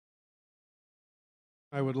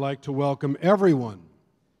I would like to welcome everyone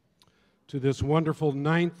to this wonderful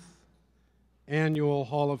 9th annual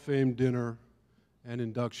Hall of Fame dinner and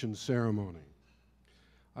induction ceremony.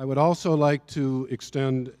 I would also like to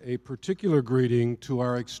extend a particular greeting to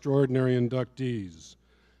our extraordinary inductees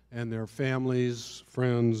and their families,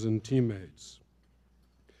 friends, and teammates.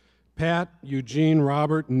 Pat, Eugene,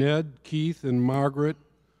 Robert, Ned, Keith, and Margaret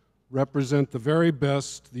represent the very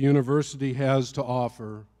best the university has to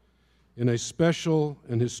offer in a special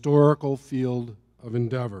and historical field of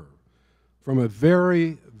endeavor, from a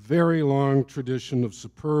very, very long tradition of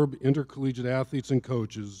superb intercollegiate athletes and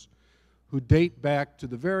coaches who date back to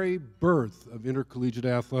the very birth of intercollegiate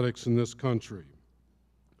athletics in this country.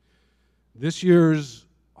 This year's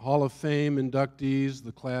Hall of Fame inductees,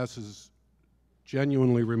 the class is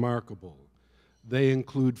genuinely remarkable. They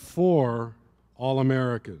include 4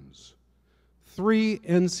 All-Americans, 3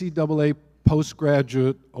 NCAA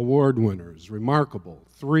postgraduate award winners, remarkable,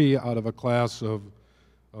 3 out of a class of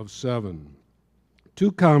 7,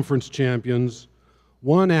 2 conference champions,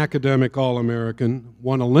 1 academic All-American,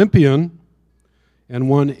 1 Olympian, and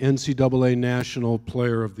 1 NCAA National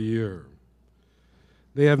Player of the Year.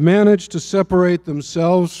 They have managed to separate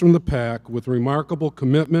themselves from the pack with remarkable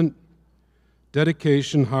commitment,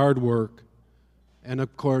 dedication, hard work, and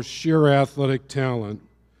of course, sheer athletic talent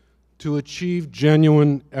to achieve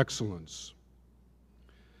genuine excellence.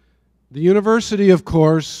 The university, of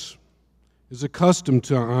course, is accustomed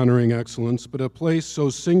to honoring excellence, but a place so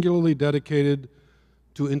singularly dedicated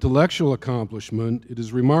to intellectual accomplishment, it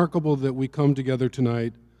is remarkable that we come together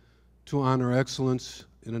tonight to honor excellence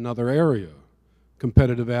in another area,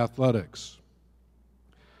 competitive athletics.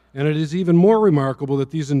 And it is even more remarkable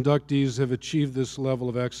that these inductees have achieved this level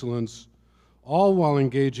of excellence, all while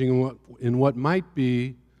engaging in what might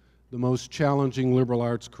be the most challenging liberal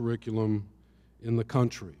arts curriculum in the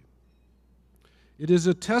country. It is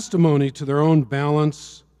a testimony to their own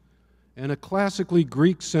balance and a classically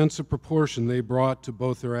Greek sense of proportion they brought to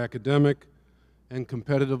both their academic and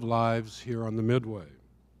competitive lives here on the Midway.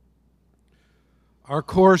 Our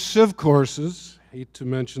core Civ courses, hate to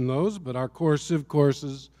mention those, but our core Civ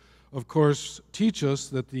courses, of course, teach us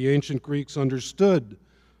that the ancient Greeks understood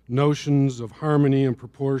notions of harmony and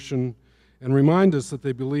proportion and remind us that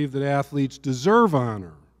they believe that athletes deserve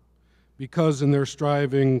honor because in their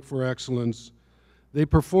striving for excellence, they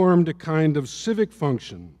performed a kind of civic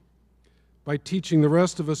function by teaching the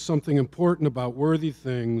rest of us something important about worthy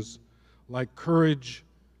things like courage,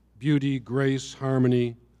 beauty, grace,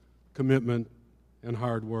 harmony, commitment, and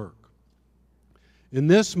hard work. In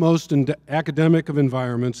this most academic of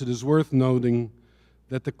environments, it is worth noting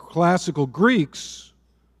that the classical Greeks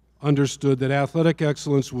understood that athletic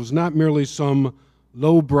excellence was not merely some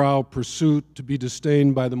lowbrow pursuit to be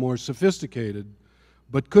disdained by the more sophisticated,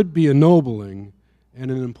 but could be ennobling and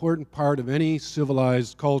an important part of any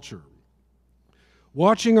civilized culture.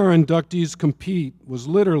 Watching our inductees compete was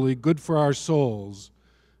literally good for our souls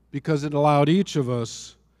because it allowed each of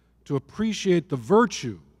us to appreciate the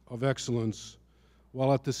virtue of excellence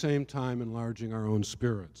while at the same time enlarging our own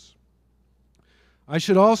spirits. I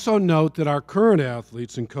should also note that our current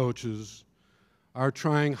athletes and coaches are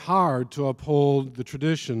trying hard to uphold the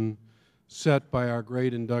tradition set by our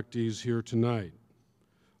great inductees here tonight.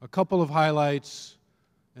 A couple of highlights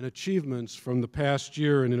and achievements from the past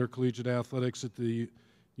year in intercollegiate athletics at the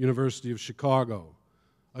University of Chicago.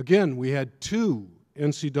 Again, we had 2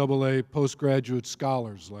 NCAA postgraduate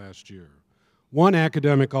scholars last year, 1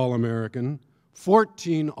 academic All-American,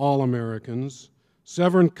 14 All-Americans,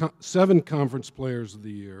 7 Conference Players of the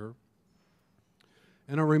Year,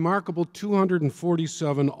 and a remarkable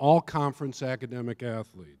 247 all-conference academic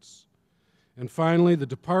athletes. And finally, the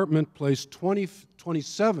department placed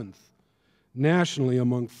 27th nationally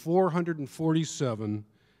among 447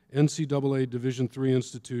 NCAA Division III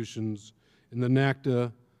institutions in the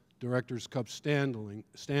NACDA Directors' Cup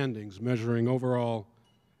standings measuring overall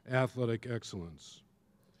athletic excellence.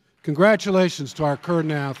 Congratulations to our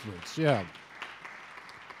current athletes. Yeah.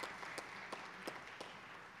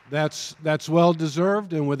 That's well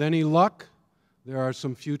deserved, and with any luck, there are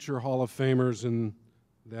some future Hall of Famers in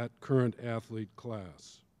that current athlete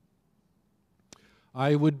class.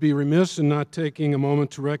 I would be remiss in not taking a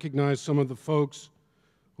moment to recognize some of the folks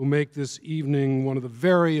who make this evening one of the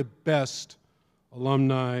very best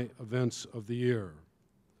alumni events of the year.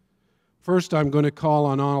 First, I'm going to call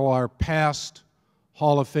on all our past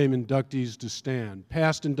Hall of Fame inductees to stand.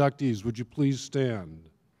 Past inductees, would you please stand?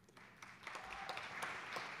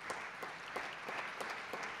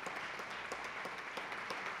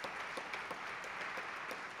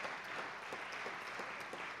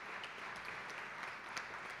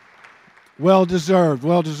 Well deserved,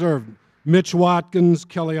 well deserved. Mitch Watkins,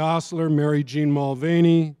 Kelly Osler, Mary Jean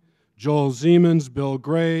Mulvaney, Joel Siemens, Bill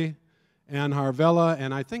Gray, Ann Harvella,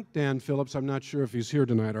 and I think Dan Phillips, I'm not sure if he's here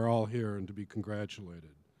tonight, are all here and to be congratulated.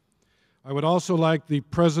 I would also like the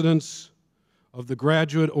presidents of the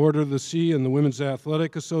Graduate Order of the Sea and the Women's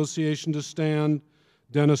Athletic Association to stand,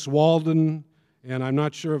 Dennis Walden, and I'm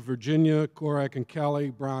not sure if Virginia, Korak, and Callie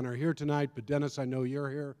Brown are here tonight, but Dennis, I know you're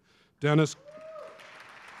here. Dennis.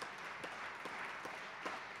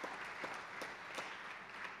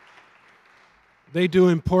 They do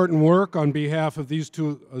important work on behalf of these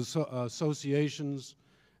two associations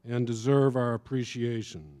and deserve our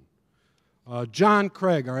appreciation. John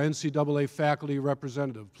Craig, our NCAA faculty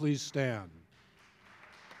representative, please stand.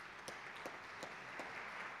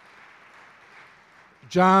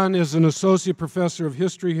 John is an associate professor of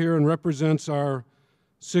history here and represents our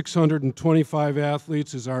 625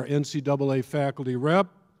 athletes as our NCAA faculty rep.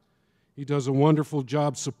 He does a wonderful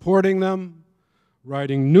job supporting them,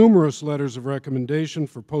 writing numerous letters of recommendation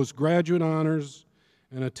for postgraduate honors,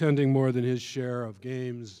 and attending more than his share of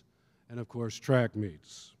games and, of course, track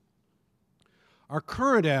meets. Our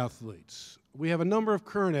current athletes, we have a number of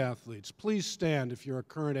current athletes. Please stand if you're a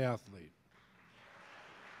current athlete.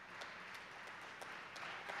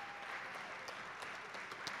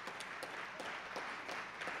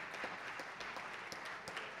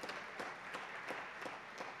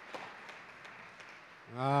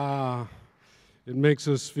 It makes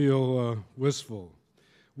us feel wistful.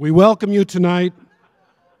 We welcome you tonight.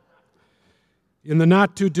 In the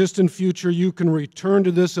not-too-distant future, you can return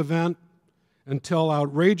to this event and tell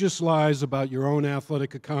outrageous lies about your own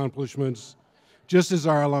athletic accomplishments, just as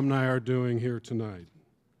our alumni are doing here tonight.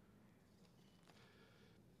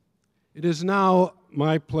 It is now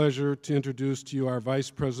my pleasure to introduce to you our Vice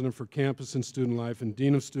President for Campus and Student Life and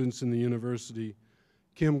Dean of Students in the University,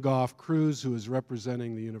 Kim Goff-Crews, who is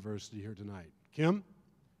representing the university here tonight. Kim?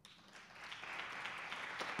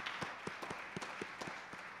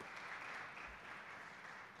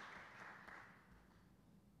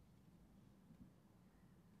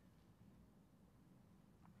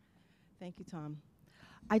 Thank you, Tom.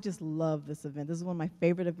 I just love this event. This is one of my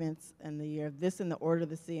favorite events in the year. This and the Order of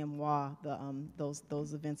the CMWA,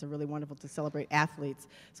 those events are really wonderful to celebrate athletes.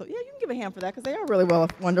 So yeah, you can give a hand for that because they are really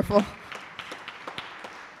wonderful.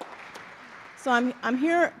 So I'm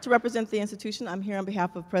here to represent the institution. I'm here on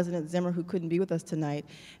behalf of President Zimmer, who couldn't be with us tonight,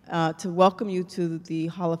 to welcome you to the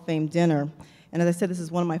Hall of Fame dinner. And as I said, this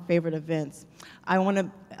is one of my favorite events. I want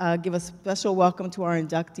to give a special welcome to our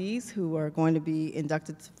inductees who are going to be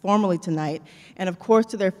inducted formally tonight, and of course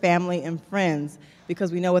to their family and friends,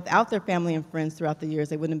 because we know without their family and friends throughout the years,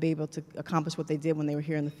 they wouldn't be able to accomplish what they did when they were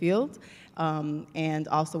here in the field, and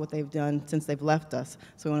also what they've done since they've left us.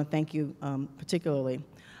 So we want to thank you particularly.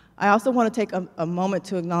 I also want to take a moment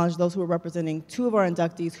to acknowledge those who are representing two of our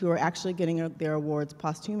inductees who are actually getting their awards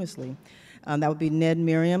posthumously. That would be Ned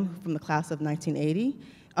Merriam from the class of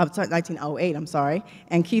 1908, I'm sorry,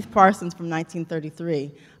 and Keith Parsons from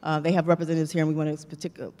 1933. They have representatives here, and we want to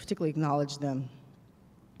particularly acknowledge them.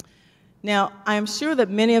 Now, I am sure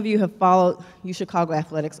that many of you have followed UChicago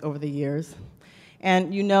athletics over the years,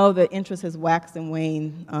 and you know that interest has waxed and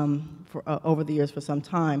waned over the years for some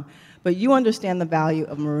time. But you understand the value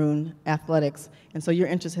of Maroon athletics, and so your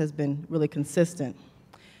interest has been really consistent.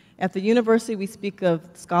 At the university, we speak of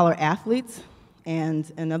scholar athletes,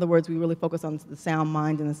 and in other words, we really focus on the sound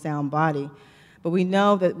mind and the sound body. But we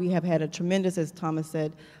know that we have had a tremendous, as Thomas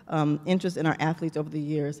said, interest in our athletes over the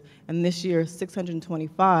years, and this year,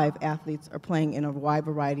 625 athletes are playing in a wide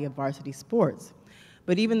variety of varsity sports.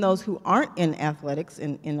 But even those who aren't in athletics,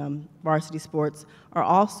 in varsity sports, are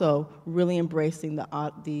also really embracing the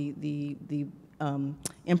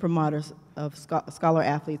imprimaturs of scholar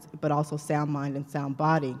athletes, but also sound mind and sound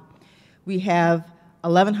body. We have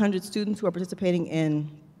 1,100 students who are participating in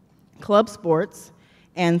club sports,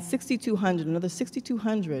 and 6,200, another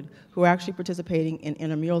 6,200 who are actually participating in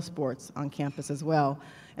intramural sports on campus as well.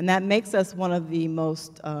 And that makes us one of the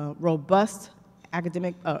most robust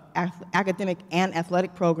academic and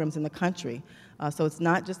athletic programs in the country. So it's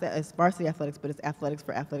not just as varsity athletics, but it's athletics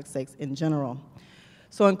for athletics' sakes in general.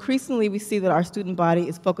 So increasingly, we see that our student body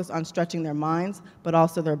is focused on stretching their minds, but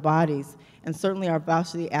also their bodies, and certainly our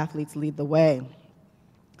varsity athletes lead the way.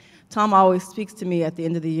 Tom always speaks to me at the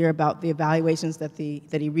end of the year about the evaluations that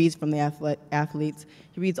he reads from the athletes.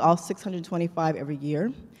 He reads all 625 every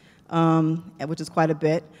year, which is quite a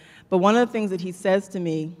bit. But one of the things that he says to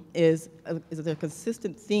me is a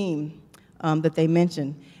consistent theme that they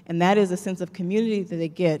mention, and that is a sense of community that they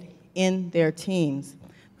get in their teams,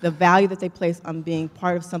 the value that they place on being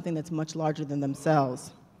part of something that's much larger than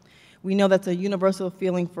themselves. We know that's a universal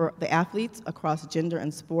feeling for the athletes across gender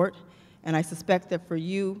and sport, and I suspect that for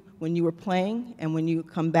you, when you were playing and when you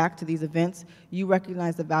come back to these events, you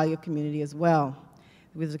recognize the value of community as well.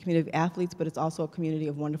 It's a community of athletes, but it's also a community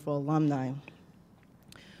of wonderful alumni.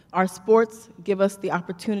 Our sports give us the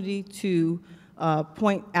opportunity to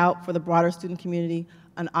point out for the broader student community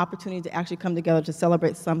an opportunity to actually come together to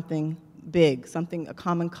celebrate something big, a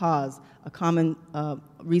common cause, a common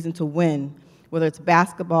reason to win, whether it's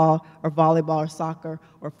basketball or volleyball or soccer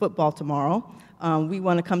or football tomorrow. We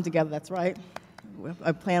want to come together, that's right. We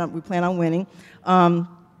plan on winning.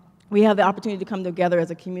 We have the opportunity to come together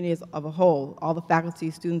as a community as a whole, all the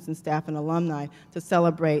faculty, students, and staff and alumni, to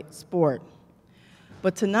celebrate sport.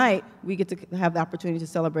 But tonight, we get to have the opportunity to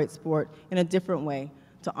celebrate sport in a different way,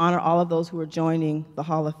 to honor all of those who are joining the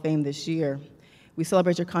Hall of Fame this year. We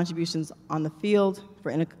celebrate your contributions on the field for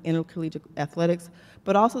intercollegiate athletics,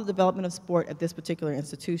 but also the development of sport at this particular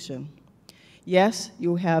institution. Yes,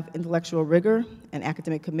 you have intellectual rigor and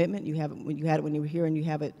academic commitment. You had it when you were here, and you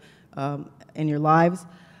have it in your lives.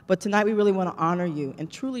 But tonight, we really want to honor you,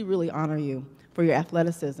 and truly, really honor you for your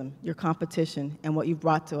athleticism, your competition, and what you've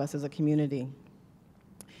brought to us as a community.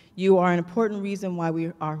 You are an important reason why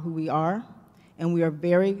we are who we are, and we are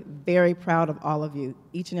very, very proud of all of you,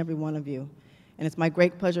 each and every one of you. And it's my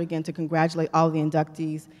great pleasure again to congratulate all of the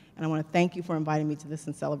inductees, and I want to thank you for inviting me to this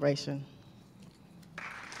celebration.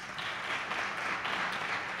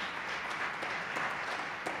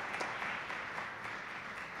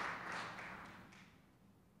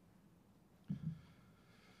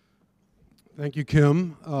 Thank you,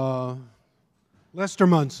 Kim. Lester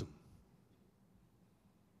Munson.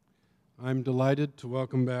 I'm delighted to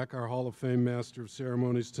welcome back our Hall of Fame Master of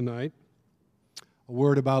Ceremonies tonight. A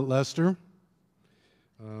word about Lester.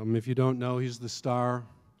 If you don't know, he's the star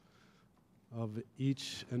of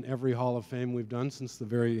each and every Hall of Fame we've done since the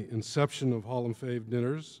very inception of Hall of Fame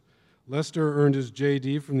dinners. Lester earned his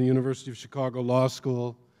J.D. from the University of Chicago Law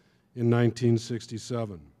School in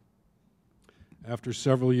 1967. After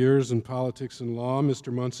several years in politics and law,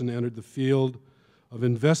 Mr. Munson entered the field of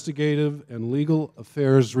investigative and legal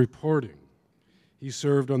affairs reporting. He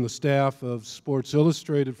served on the staff of Sports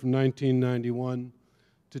Illustrated from 1991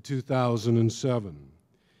 to 2007.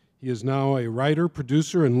 He is now a writer,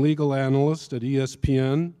 producer, and legal analyst at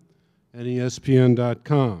ESPN and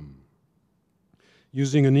ESPN.com.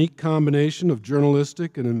 Using a unique combination of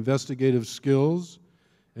journalistic and investigative skills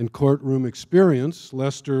and courtroom experience,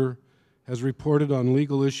 Lester has reported on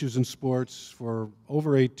legal issues in sports for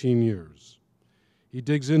over 18 years. He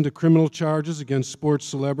digs into criminal charges against sports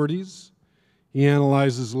celebrities. He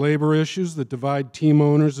analyzes labor issues that divide team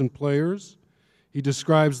owners and players. He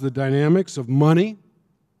describes the dynamics of money,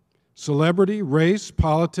 celebrity, race,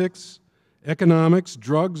 politics, economics,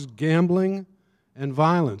 drugs, gambling, and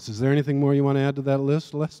violence. Is there anything more you want to add to that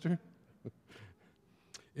list, Lester?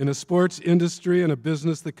 In a sports industry and a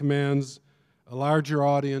business that commands a larger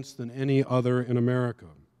audience than any other in America.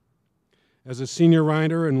 As a senior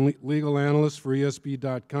writer and legal analyst for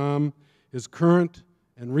ESB.com, his current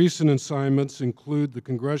and recent assignments include the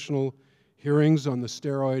congressional hearings on the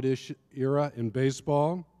steroid era in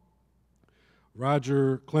baseball,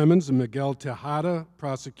 Roger Clemens and Miguel Tejada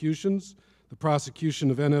prosecutions, the prosecution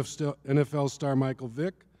of NFL star Michael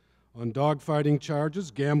Vick on dogfighting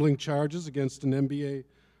charges, gambling charges against an NBA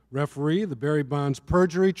referee, the Barry Bonds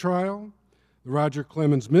perjury trial, the Roger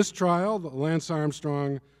Clemens mistrial, the Lance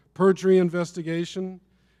Armstrong perjury investigation,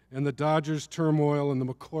 and the Dodgers turmoil in the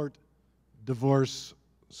McCourt divorce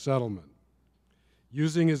settlement.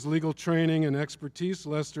 Using his legal training and expertise,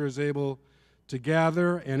 Lester is able to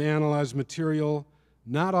gather and analyze material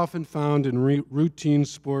not often found in routine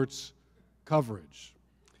sports coverage.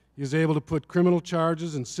 He is able to put criminal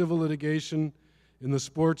charges and civil litigation in the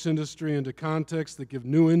sports industry into contexts that give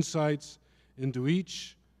new insights into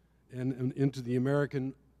each and into the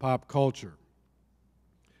American pop culture.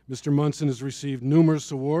 Mr. Munson has received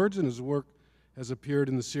numerous awards, and his work has appeared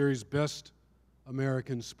in the series Best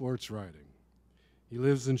American Sports Writing. He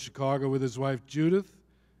lives in Chicago with his wife Judith,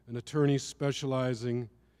 an attorney specializing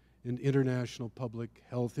in international public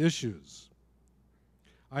health issues.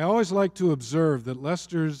 I always like to observe that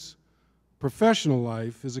Lester's professional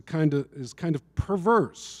life is kind of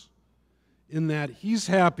perverse, in that he's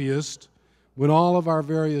happiest when all of our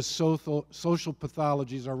various social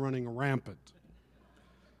pathologies are running rampant.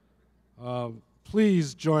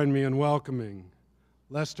 Please join me in welcoming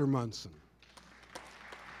Lester Munson.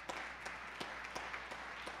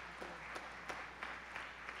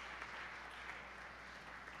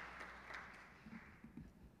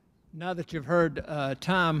 Now that you've heard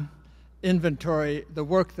Tom inventory the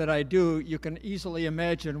work that I do, you can easily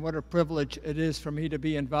imagine what a privilege it is for me to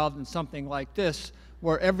be involved in something like this,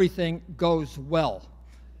 where everything goes well.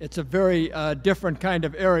 It's a very different kind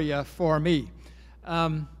of area for me.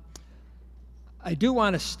 I do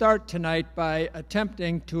want to start tonight by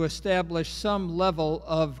attempting to establish some level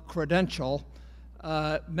of credential.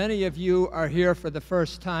 Many of you are here for the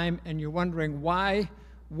first time, and you're wondering, why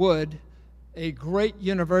would a great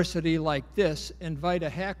university like this invite a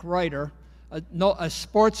hack writer, a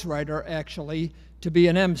sports writer actually, to be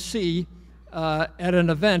an MC at an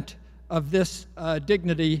event of this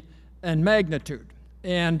dignity and magnitude?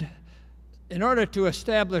 And in order to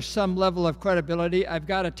establish some level of credibility, I've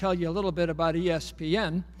got to tell you a little bit about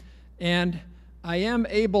ESPN, and I am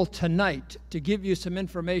able tonight to give you some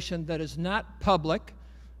information that is not public.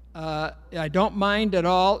 I don't mind at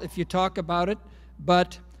all if you talk about it,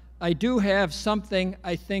 but I do have something,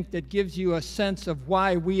 I think, that gives you a sense of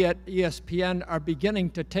why we at ESPN are beginning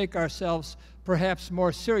to take ourselves perhaps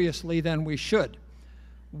more seriously than we should.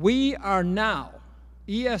 We are now,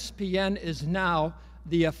 ESPN is now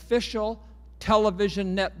the official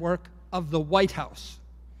television network of the White House.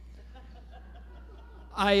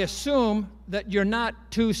 I assume that you're not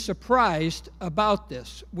too surprised about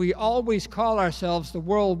this. We always call ourselves the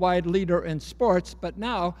worldwide leader in sports, but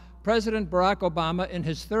now President Barack Obama, in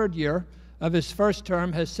his third year of his first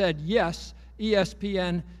term, has said, yes,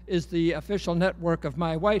 ESPN is the official network of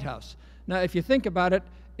my White House. Now, if you think about it,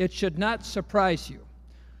 it should not surprise you.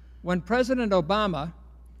 When President Obama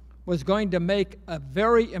was going to make a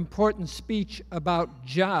very important speech about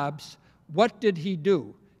jobs, what did he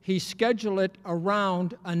do? He scheduled it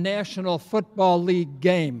around a National Football League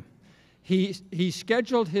game. He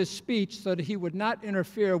scheduled his speech so that he would not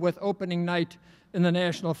interfere with opening night in the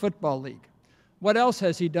National Football League. What else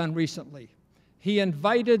has he done recently? He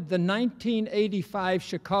invited the 1985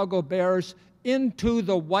 Chicago Bears into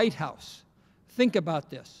the White House. Think about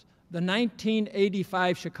this. The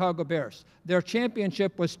 1985 Chicago Bears. Their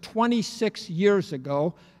championship was 26 years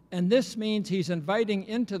ago, and this means he's inviting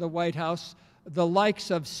into the White House the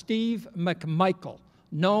likes of Steve McMichael,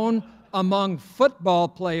 known among football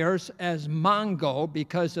players as Mongo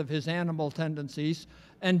because of his animal tendencies,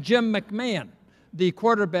 and Jim McMahon, the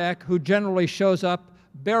quarterback who generally shows up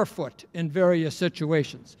barefoot in various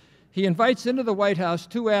situations. He invites into the White House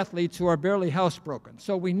two athletes who are barely housebroken,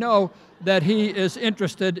 so we know that he is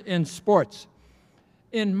interested in sports.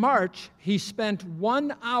 In March, he spent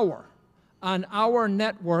 1 hour on our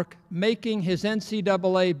network making his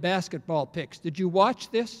NCAA basketball picks. Did you watch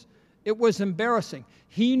this? It was embarrassing.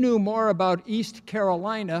 He knew more about East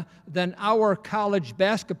Carolina than our college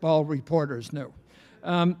basketball reporters knew.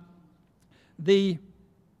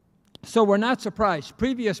 So we're not surprised.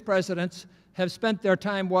 Previous presidents have spent their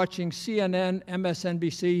time watching CNN,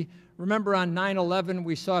 MSNBC. Remember on 9/11,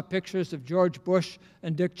 we saw pictures of George Bush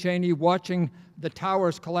and Dick Cheney watching the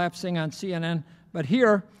towers collapsing on CNN. But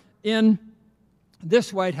here in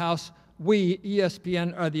this White House, we,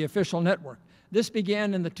 ESPN, are the official network. This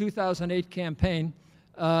began in the 2008 campaign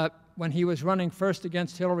when he was running first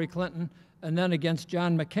against Hillary Clinton and then against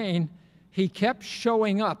John McCain. He kept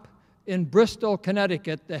showing up in Bristol,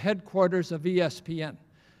 Connecticut, the headquarters of ESPN.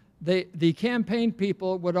 The campaign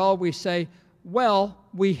people would always say, well,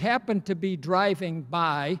 we happened to be driving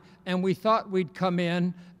by and we thought we'd come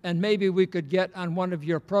in and maybe we could get on one of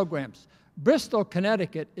your programs. Bristol,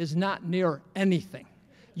 Connecticut is not near anything.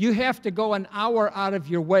 You have to go an hour out of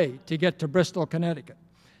your way to get to Bristol, Connecticut.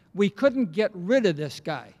 We couldn't get rid of this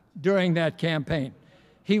guy during that campaign.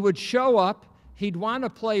 He would show up, he'd want to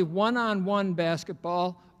play one-on-one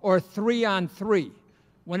basketball or 3-on-3.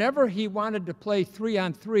 Whenever he wanted to play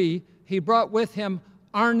 3-on-3, he brought with him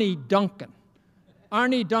Arnie Duncan.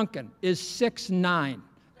 Arnie Duncan is 6'9"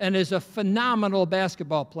 and is a phenomenal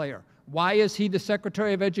basketball player. Why is he the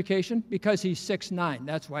Secretary of Education? Because he's 6'9".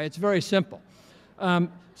 That's why. It's very simple.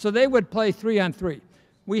 So they would play 3-on-3.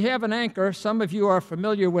 We have an anchor, some of you are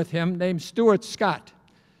familiar with him, named Stuart Scott.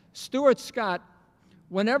 Stuart Scott,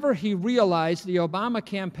 whenever he realized the Obama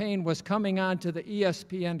campaign was coming onto the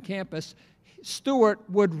ESPN campus, Stuart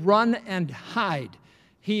would run and hide.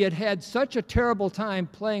 He had had such a terrible time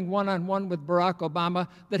playing one-on-one with Barack Obama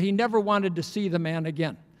that he never wanted to see the man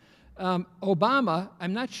again. Obama,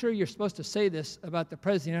 I'm not sure you're supposed to say this about the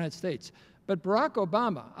President of the United States, but Barack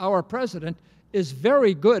Obama, our president, is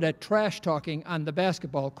very good at trash talking on the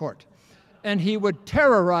basketball court. And he would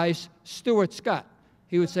terrorize Stuart Scott.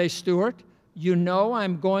 He would say, Stuart, you know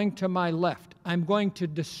I'm going to my left. I'm going to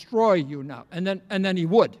destroy you now. And then he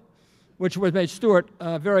would, which would make Stuart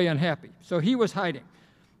very unhappy. So he was hiding.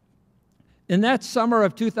 In that summer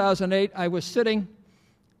of 2008, I was sitting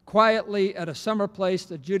quietly at a summer place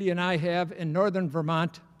that Judy and I have in northern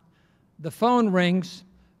Vermont. The phone rings,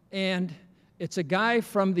 and it's a guy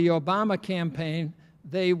from the Obama campaign.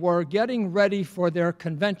 They were getting ready for their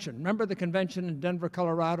convention. Remember the convention in Denver,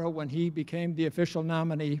 Colorado, when he became the official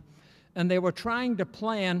nominee? And they were trying to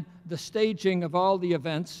plan the staging of all the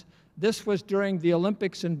events. This was during the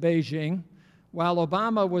Olympics in Beijing. While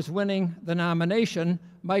Obama was winning the nomination,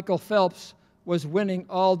 Michael Phelps was winning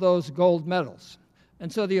all those gold medals.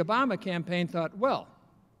 And so the Obama campaign thought, well,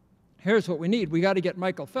 here's what we need. We got to get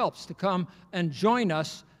Michael Phelps to come and join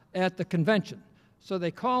us at the convention. So they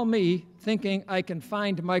call me thinking I can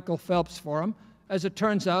find Michael Phelps for him. As it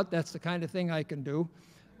turns out, that's the kind of thing I can do.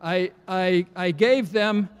 I gave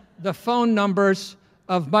them the phone numbers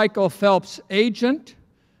of Michael Phelps' agent,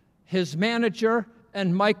 his manager,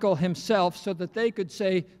 and Michael himself so that they could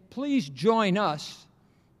say, please join us,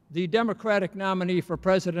 the Democratic nominee for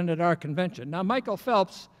president at our convention. Now, Michael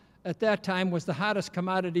Phelps at that time was the hottest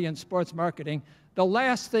commodity in sports marketing. The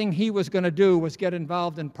last thing he was going to do was get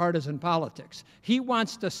involved in partisan politics. He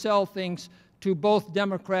wants to sell things to both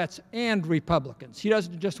Democrats and Republicans. He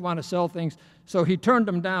doesn't just want to sell things, so he turned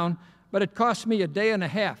them down. But it cost me a day and a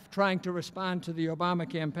half trying to respond to the Obama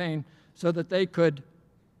campaign so that they could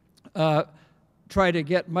try to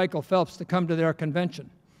get Michael Phelps to come to their convention.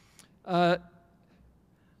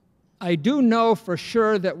 I do know for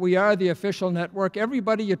sure that we are the official network.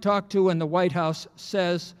 Everybody you talk to in the White House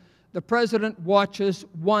says the president watches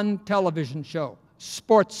one television show,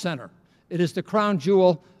 SportsCenter. It is the crown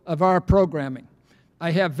jewel of our programming. I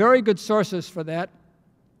have very good sources for that.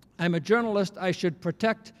 I'm a journalist. I should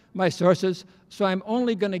protect my sources, so I'm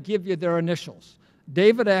only going to give you their initials.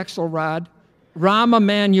 David Axelrod, Rahm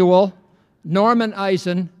Emanuel, Norman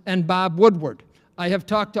Eisen, and Bob Woodward. I have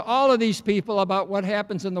talked to all of these people about what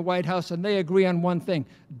happens in the White House, and they agree on one thing.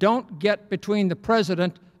 Don't get between the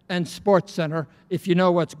president and SportsCenter if you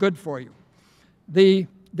know what's good for you.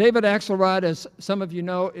 David Axelrod, as some of you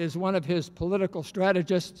know, is one of his political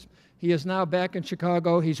strategists. He is now back in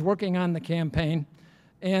Chicago. He's working on the campaign.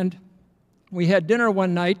 And we had dinner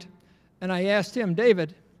one night, and I asked him,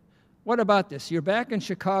 David, what about this? You're back in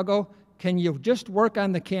Chicago. Can you just work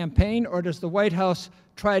on the campaign, or does the White House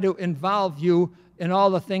try to involve you in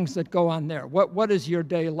all the things that go on there? What is your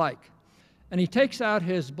day like? And he takes out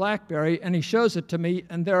his BlackBerry, and he shows it to me,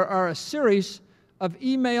 and there are a series of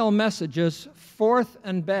email messages forth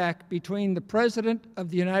and back between the President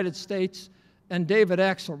of the United States and David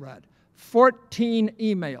Axelrod. 14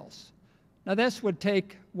 emails. Now, this would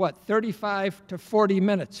take, what, 35 to 40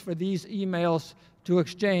 minutes for these emails to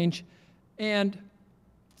exchange. And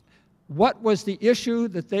what was the issue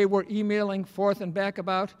that they were emailing forth and back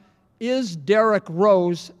about? Is Derrick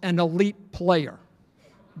Rose an elite player?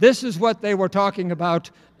 This is what they were talking about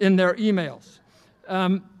in their emails.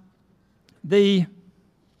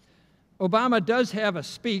 Obama does have a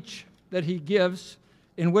speech that he gives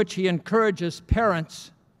in which he encourages parents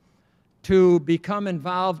to become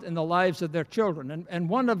involved in the lives of their children. And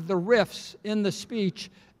one of the riffs in the speech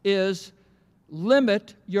is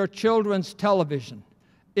limit your children's television.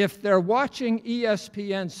 If they're watching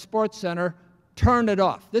ESPN SportsCenter, turn it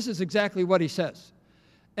off. This is exactly what he says.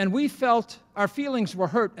 And we felt our feelings were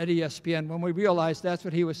hurt at ESPN when we realized that's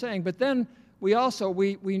what he was saying. But then we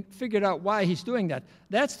figured out why he's doing that.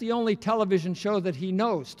 That's the only television show that he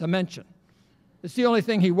knows to mention. It's the only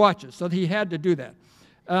thing he watches, so he had to do that.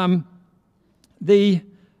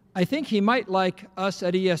 I think he might like us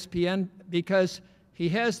at ESPN because he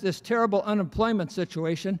has this terrible unemployment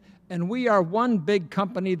situation, and we are one big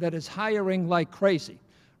company that is hiring like crazy.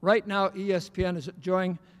 Right now, ESPN is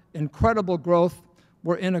enjoying incredible growth.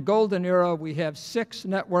 We're in a golden era. We have 6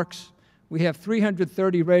 networks. We have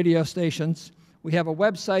 330 radio stations. We have a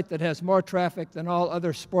website that has more traffic than all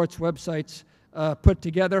other sports websites put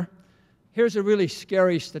together. Here's a really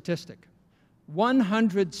scary statistic.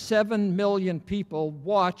 107 million people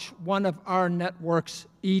watch one of our networks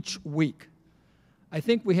each week. I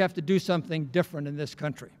think we have to do something different in this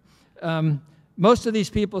country. Most of these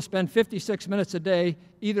people spend 56 minutes a day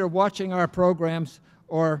either watching our programs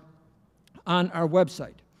or on our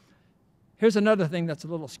website. Here's another thing that's a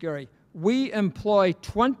little scary. We employ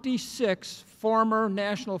 26 former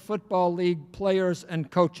National Football League players and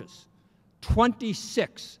coaches.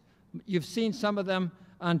 26. You've seen some of them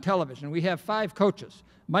on television. We have 5 coaches: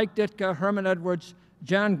 Mike Ditka, Herman Edwards,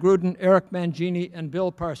 John Gruden, Eric Mangini, and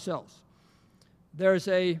Bill Parcells. There's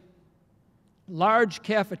a large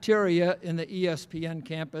cafeteria in the ESPN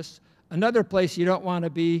campus. Another place you don't want to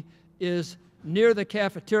be is near the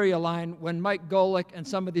cafeteria line when Mike Golick and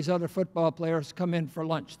some of these other football players come in for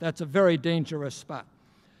lunch. That's a very dangerous spot.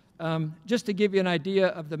 Just to give you an idea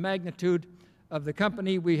of the magnitude of the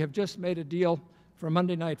company, we have just made a deal for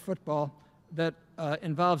Monday Night Football that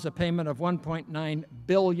involves a payment of $1.9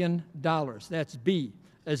 billion. That's B,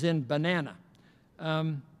 as in banana.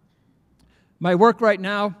 My work right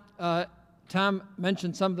now, Tom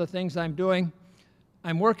mentioned some of the things I'm doing.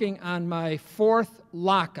 I'm working on my 4th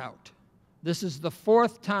lockout. This is the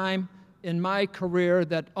 4th time in my career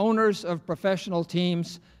that owners of professional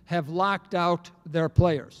teams have locked out their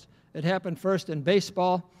players. It happened first in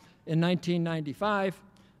baseball in 1995,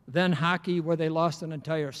 then hockey, where they lost an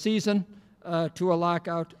entire season to a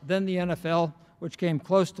lockout, then the NFL, which came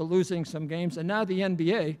close to losing some games, and now the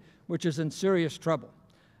NBA, which is in serious trouble.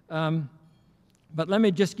 But let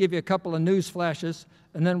me just give you a couple of news flashes,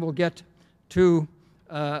 and then we'll get to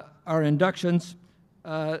our inductions.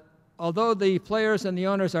 Although the players and the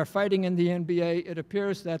owners are fighting in the NBA, it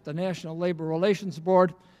appears that the National Labor Relations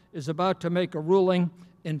Board is about to make a ruling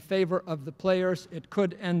in favor of the players. It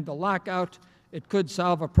could end the lockout. It could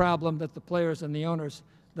solve a problem that the players and the owners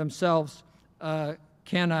themselves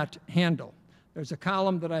cannot handle. There's a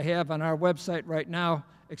column that I have on our website right now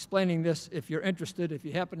explaining this. If you're interested, if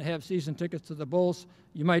you happen to have season tickets to the Bulls,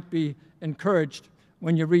 you might be encouraged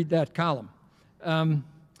when you read that column.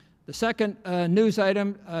 The second news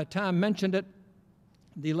item, Tom mentioned it,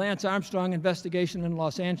 the Lance Armstrong investigation in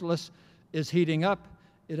Los Angeles is heating up.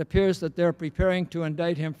 It appears that they're preparing to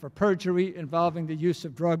indict him for perjury involving the use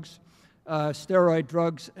of drugs, steroid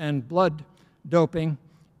drugs, and blood doping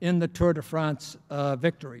in the Tour de France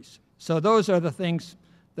victories. So those are the things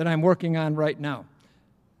that I'm working on right now.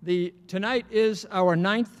 Tonight is our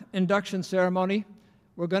 9th induction ceremony.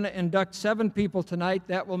 We're going to induct 7 people tonight.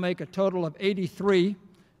 That will make a total of 83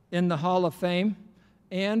 in the Hall of Fame.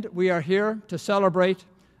 And we are here to celebrate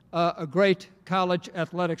a great college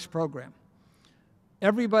athletics program.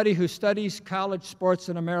 Everybody who studies college sports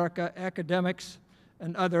in America, academics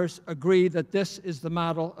and others, agree that this is the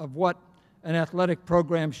model of what an athletic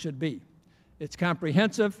program should be. It's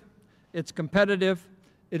comprehensive, it's competitive,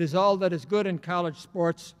 it is all that is good in college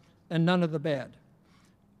sports and none of the bad.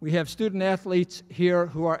 We have student athletes here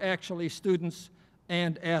who are actually students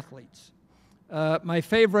and athletes. My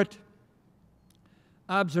favorite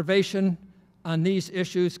observation on these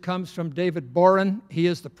issues comes from David Boren. He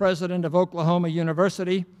is the president of Oklahoma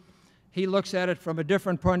University. He looks at it from a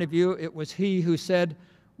different point of view. It was he who said,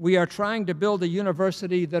 "We are trying to build a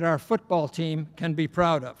university that our football team can be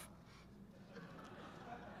proud of."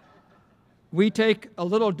 We take a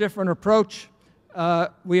little different approach.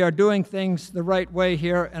 We are doing things the right way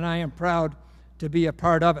here, and I am proud to be a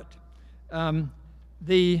part of it.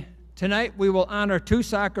 Tonight we will honor 2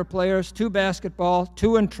 soccer players, 2 basketball,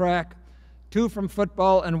 2 in track, 2 from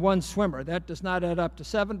football, and 1 swimmer. That does not add up to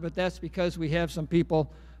 7, but that's because we have some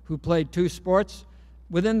people who played 2 sports.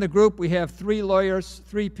 Within the group, we have 3 lawyers,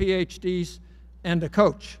 3 PhDs, and a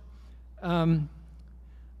coach.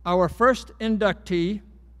 Our first inductee,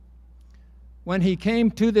 when he came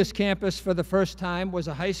to this campus for the first time, was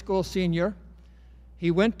a high school senior. He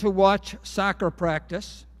went to watch soccer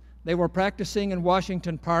practice. They were practicing in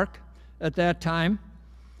Washington Park at that time.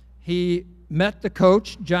 He met the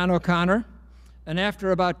coach, John O'Connor, and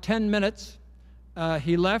after about 10 minutes,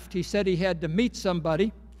 he left. He said he had to meet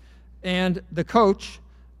somebody, and the coach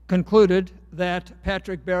concluded that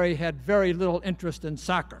Patrick Berry had very little interest in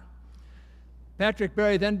soccer. Patrick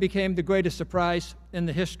Berry then became the greatest surprise in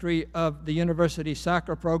the history of the university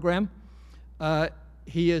soccer program.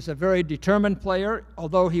 He is a very determined player.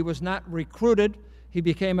 Although he was not recruited, he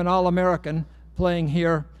became an All-American playing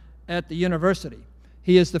here at the university.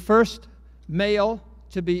 He is the first male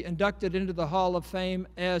to be inducted into the Hall of Fame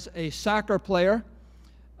as a soccer player.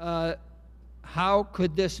 How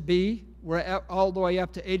could this be? We're all the way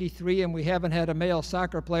up to 83 and we haven't had a male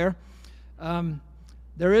soccer player.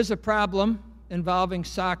 There is a problem involving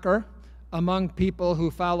soccer among people who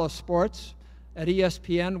follow sports. At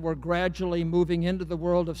ESPN, we're gradually moving into the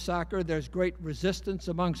world of soccer. There's great resistance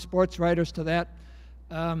among sports writers to that.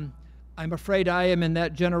 I'm afraid I am in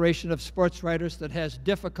that generation of sports writers that has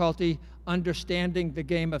difficulty understanding the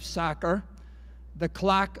game of soccer. The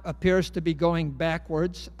clock appears to be going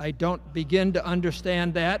backwards. I don't begin to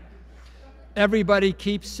understand that. Everybody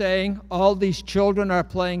keeps saying all these children are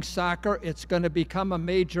playing soccer. It's going to become a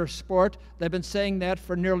major sport. They've been saying that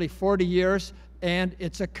for nearly 40 years, and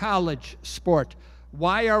it's a college sport.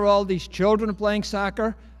 Why are all these children playing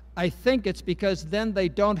soccer? I think it's because then they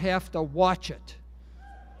don't have to watch it.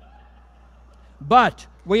 But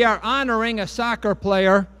we are honoring a soccer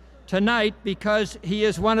player tonight because he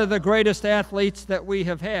is one of the greatest athletes that we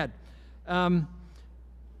have had.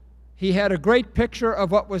 He had a great picture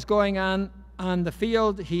of what was going on on the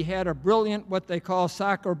field. He had a brilliant, what they call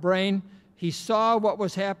soccer brain. He saw what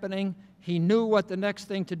was happening. He knew what the next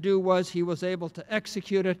thing to do was. He was able to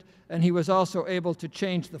execute it, and he was also able to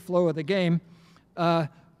change the flow of the game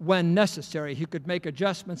when necessary. He could make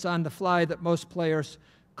adjustments on the fly that most players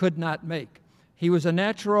could not make. He was a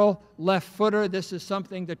natural left footer. This is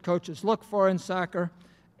something that coaches look for in soccer,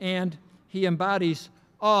 and he embodies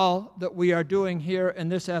all that we are doing here in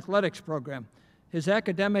this athletics program. His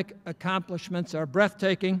academic accomplishments are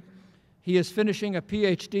breathtaking. He is finishing a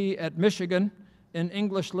PhD at Michigan in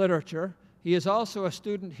English literature. He is also a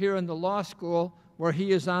student here in the law school where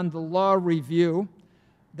he is on the law review.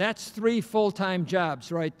 That's 3 full-time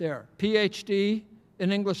jobs right there. PhD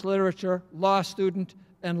in English literature, law student,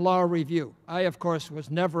 and law review. I, of course,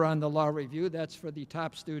 was never on the law review. That's for the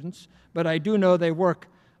top students, but I do know they work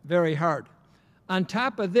very hard. On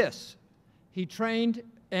top of this, he trained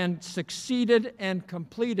and succeeded and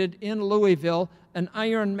completed in Louisville an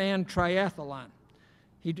Ironman triathlon.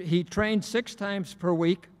 He trained 6 times per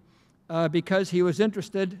week because he was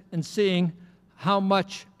interested in seeing how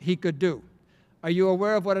much he could do. Are you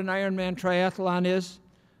aware of what an Ironman triathlon is?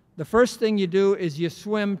 The first thing you do is you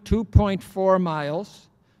swim 2.4 miles.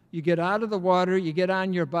 You get out of the water, you get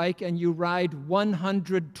on your bike, and you ride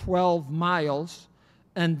 112 miles,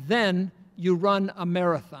 and then you run a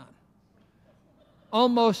marathon.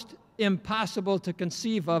 Almost impossible to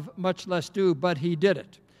conceive of, much less do, but he did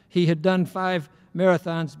it. He had done 5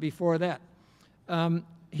 marathons before that.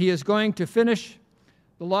 He is going to finish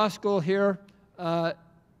the law school here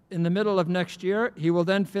in the middle of next year. He will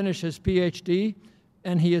then finish his PhD,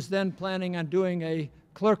 and he is then planning on doing a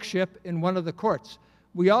clerkship in one of the courts.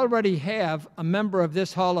 We already have a member of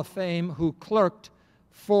this Hall of Fame who clerked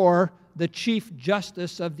for the Chief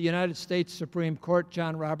Justice of the United States Supreme Court,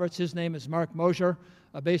 John Roberts. His name is Mark Mosher,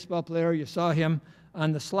 a baseball player. You saw him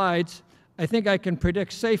on the slides. I think I can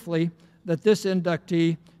predict safely that this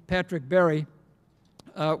inductee, Patrick Berry,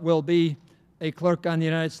 will be a clerk on the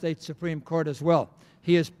United States Supreme Court as well.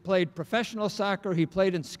 He has played professional soccer. He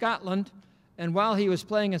played in Scotland, and while he was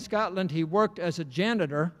playing in Scotland, he worked as a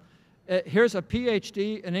janitor. Here's a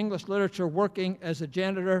PhD in English literature working as a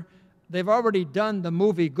janitor. They've already done the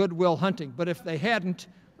movie Good Will Hunting, but if they hadn't,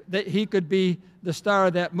 he could be the star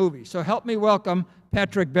of that movie. So help me welcome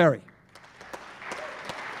Patrick Berry.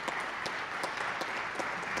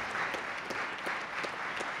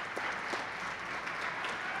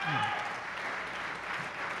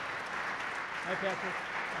 Hi, Patrick.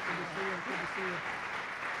 Good to see you. Good to see you.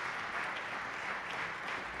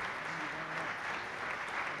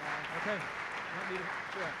 Okay. Want me to?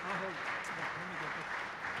 Sure. I'll hold. Let me get this.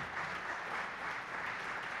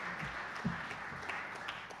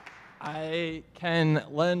 I can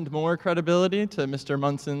lend more credibility to Mr.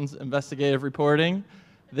 Munson's investigative reporting.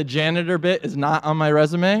 The janitor bit is not on my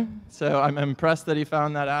resume, so I'm impressed that he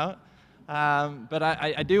found that out. But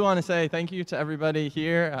I do want to say thank you to everybody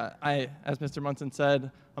here. As Mr. Munson said,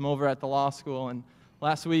 I'm over at the law school, and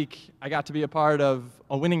last week I got to be a part of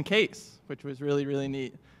a winning case, which was really, really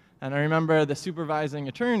neat. And I remember the supervising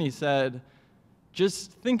attorney said,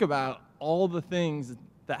 just think about all the things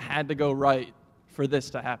that had to go right for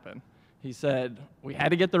this to happen. He said, we had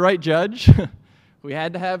to get the right judge, we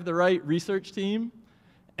had to have the right research team,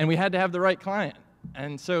 and we had to have the right client.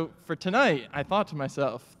 And so for tonight, I thought to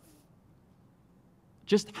myself,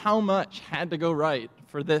 just how much had to go right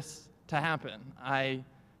for this to happen. I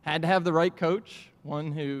had to have the right coach,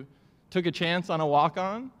 one who took a chance on a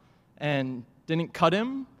walk-on and didn't cut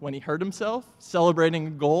him when he hurt himself, celebrating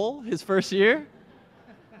a goal his first year.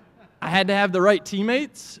 I had to have the right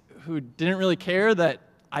teammates who didn't really care that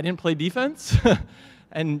I didn't play defense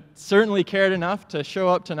and certainly cared enough to show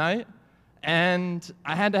up tonight. And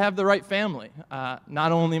I had to have the right family,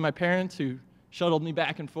 not only my parents who shuttled me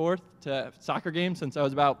back and forth to soccer games since I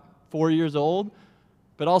was about 4 years old,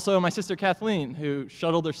 but also my sister Kathleen, who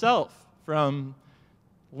shuttled herself from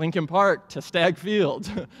Lincoln Park to Stagg Field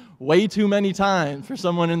way too many times for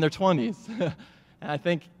someone in their 20s. And I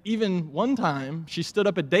think even one time she stood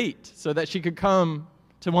up a date so that she could come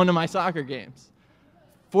to one of my soccer games.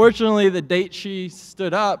 Fortunately, the date she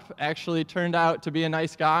stood up actually turned out to be a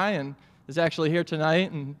nice guy and is actually here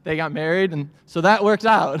tonight, and they got married, and so that works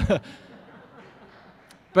out.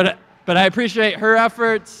 But I appreciate her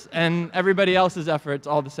efforts and everybody else's efforts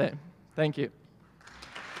all the same. Thank you.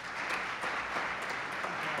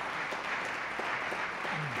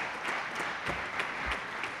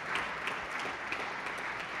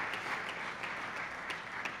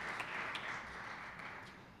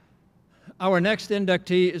 Our next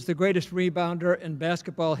inductee is the greatest rebounder in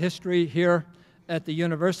basketball history here at the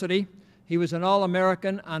university. He was an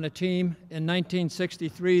All-American on a team in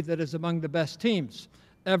 1963 that is among the best teams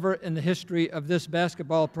ever in the history of this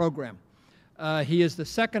basketball program. He is the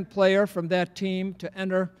second player from that team to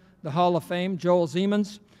enter the Hall of Fame. Joel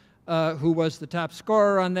Siemens, who was the top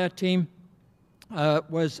scorer on that team,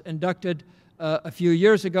 was inducted a few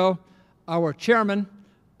years ago. Our chairman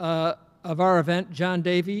of our event, John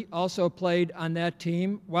Davey, also played on that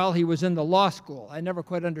team while he was in the law school. I never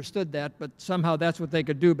quite understood that, but somehow that's what they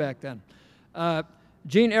could do back then.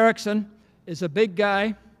 Gene Ericksen is a big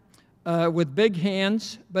guy with big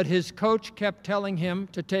hands, but his coach kept telling him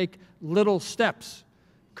to take little steps.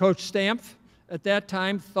 Coach Stampf at that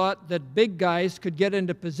time thought that big guys could get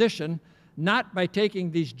into position not by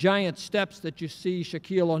taking these giant steps that you see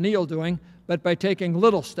Shaquille O'Neal doing, but by taking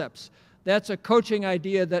little steps. That's a coaching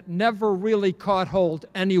idea that never really caught hold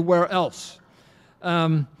anywhere else.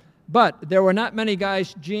 But there were not many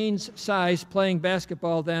guys Gene's size playing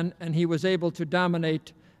basketball then, and he was able to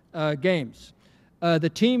dominate games. The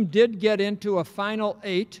team did get into a Final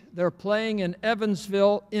Eight. They're playing in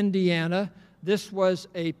Evansville, Indiana. This was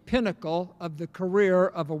a pinnacle of the career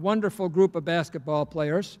of a wonderful group of basketball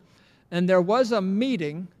players. And there was a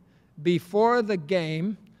meeting before the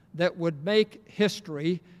game that would make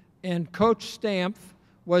history, and Coach Stampf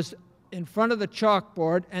was in front of the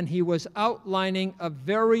chalkboard, and he was outlining a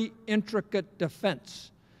very intricate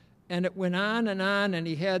defense. And it went on, and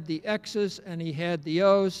he had the X's and he had the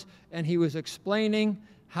O's, and he was explaining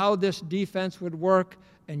how this defense would work,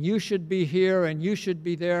 and you should be here, and you should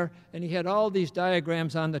be there, and he had all these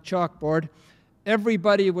diagrams on the chalkboard.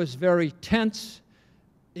 Everybody was very tense.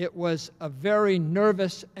 It was a very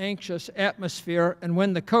nervous, anxious atmosphere, and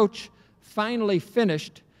when the coach finally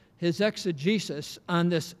finished his exegesis on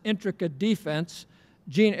this intricate defense,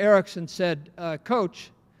 Gene Ericksen said,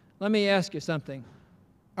 Coach, let me ask you something.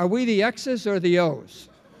 Are we the X's or the O's?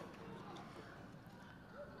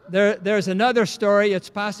 There's another story,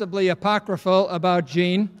 it's possibly apocryphal, about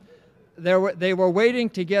Gene. They were waiting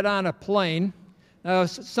to get on a plane. Now,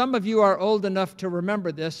 some of you are old enough to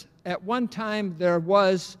remember this. At one time, there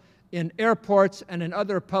was, in airports and in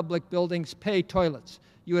other public buildings, pay toilets.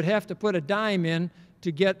 You would have to put a dime in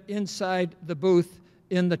to get inside the booth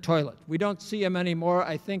in the toilet. We don't see them anymore.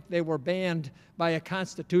 I think they were banned by a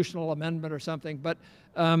constitutional amendment or something. But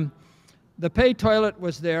the pay toilet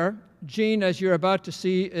was there. Gene, as you're about to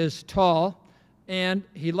see, is tall, and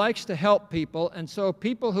he likes to help people. And so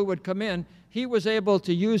people who would come in, he was able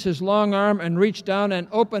to use his long arm and reach down and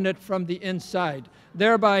open it from the inside,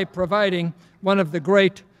 thereby providing one of the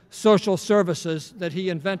great social services that he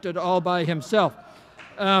invented all by himself.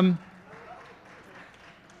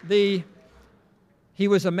 He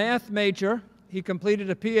was a math major. He completed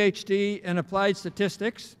a PhD in applied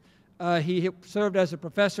statistics. He served as a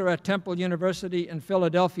professor at Temple University in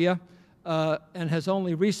Philadelphia and has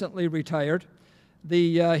only recently retired.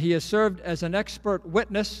 He has served as an expert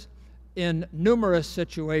witness in numerous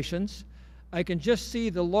situations. I can just see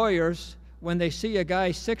the lawyers when they see a guy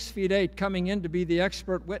 6'8" coming in to be the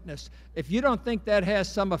expert witness. If you don't think that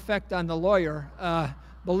has some effect on the lawyer,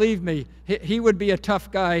 believe me, he would be a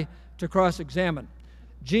tough guy to cross-examine.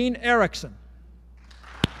 Gene Ericksen.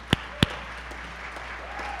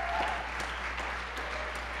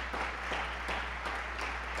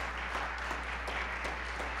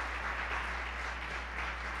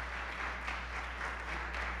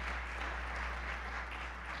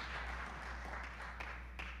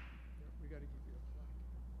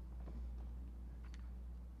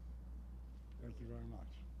 Thank you very much.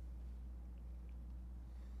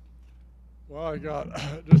 Well, I got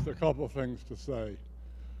just a couple of things to say.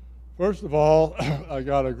 First of all, I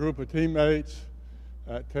got a group of teammates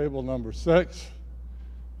at table number 6,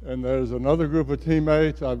 and there's another group of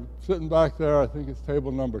teammates. I'm sitting back there, I think it's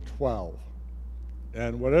table number 12.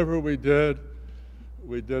 And whatever we did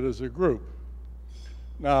as a group.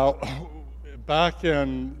 Now, back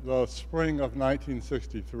in the spring of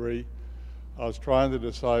 1963, I was trying to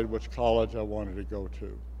decide which college I wanted to go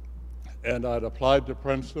to. And I'd applied to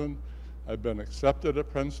Princeton. I'd been accepted at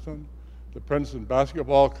Princeton. The Princeton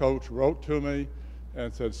basketball coach wrote to me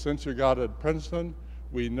and said, since you got at Princeton,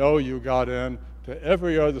 we know you got in to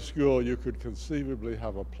every other school you could conceivably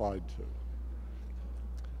have applied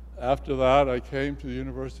to. After that, I came to the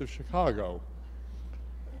University of Chicago.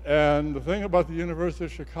 And the thing about the University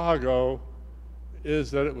of Chicago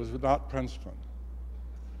is that it was not Princeton.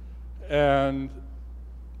 And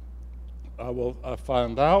I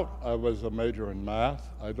found out I was a major in math.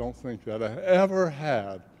 I don't think that I ever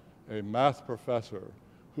had a math professor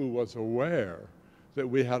who was aware that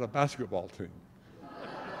we had a basketball team.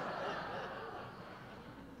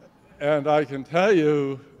 And I can tell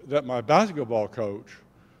you that my basketball coach,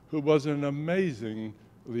 who was an amazingly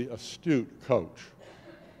astute coach,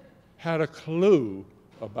 had a clue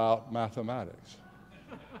about mathematics.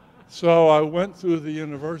 So I went through the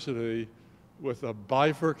university with a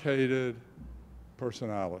bifurcated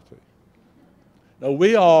personality. Now,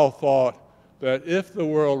 we all thought that if the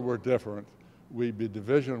world were different, we'd be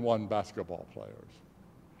Division I basketball players.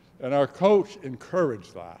 And our coach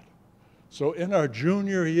encouraged that. So in our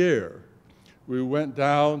junior year, we went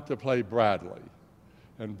down to play Bradley.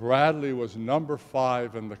 And Bradley was number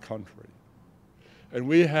 5 in the country. And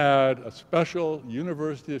we had a special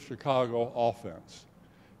University of Chicago offense.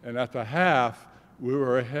 And at the half, we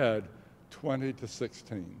were ahead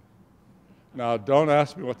 20-16. Now, don't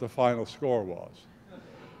ask me what the final score was,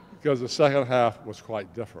 because the second half was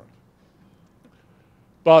quite different.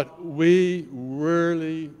 But we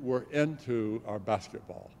really were into our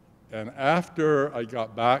basketball. And after I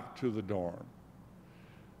got back to the dorm,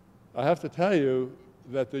 I have to tell you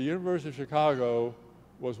that the University of Chicago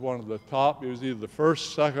was one of the top. It was either the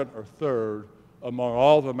first, second, or third among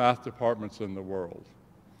all the math departments in the world.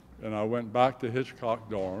 And I went back to Hitchcock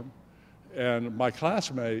dorm, and my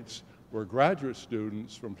classmates were graduate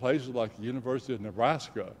students from places like the University of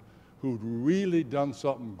Nebraska who'd really done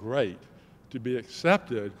something great to be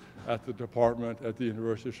accepted at the department at the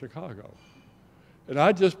University of Chicago. And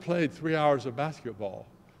I just played 3 hours of basketball,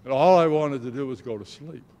 and all I wanted to do was go to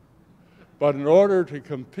sleep. But in order to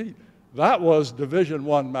compete, that was Division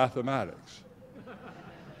I mathematics.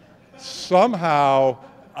 Somehow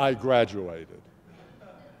I graduated.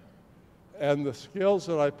 And the skills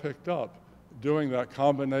that I picked up doing that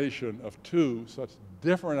combination of two such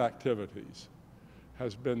different activities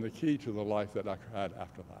has been the key to the life that I had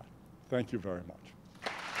after that. Thank you very much.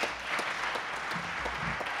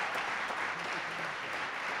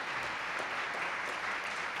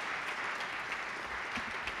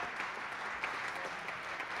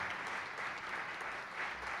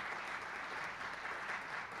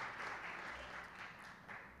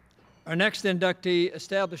 Our next inductee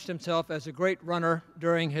established himself as a great runner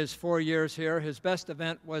during his 4 years here. His best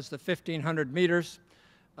event was the 1,500 meters.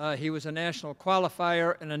 He was a national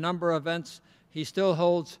qualifier in a number of events. He still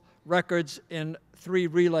holds records in 3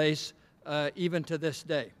 relays even to this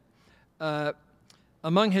day.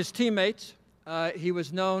 Among his teammates, he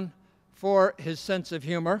was known for his sense of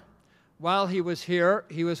humor. While he was here,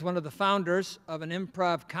 he was one of the founders of an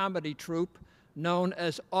improv comedy troupe known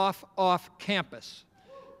as Off Campus.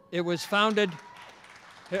 It was founded.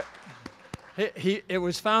 It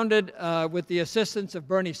was founded with the assistance of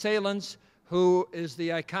Bernie Salins, who is the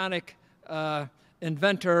iconic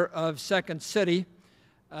inventor of Second City.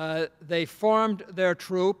 They formed their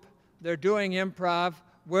troupe. They're doing improv.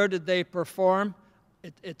 Where did they perform?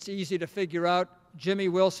 It's easy to figure out. Jimmy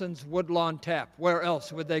Wilson's Woodlawn Tap. Where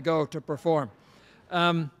else would they go to perform?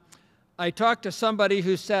 I talked to somebody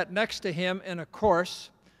who sat next to him in a course.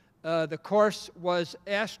 The course was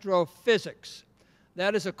astrophysics.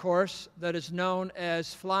 That is a course that is known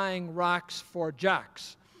as Flying Rocks for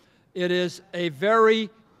Jocks. It is a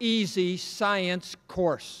very easy science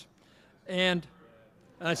course. And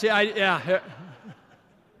this is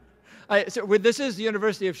the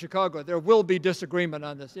University of Chicago. There will be disagreement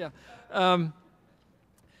on this, yeah.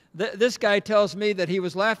 This guy tells me that he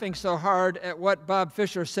was laughing so hard at what Bob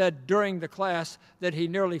Fisher said during the class that he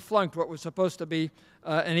nearly flunked what was supposed to be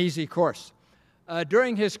an easy course.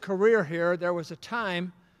 During his career here, there was a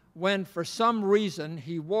time when, for some reason,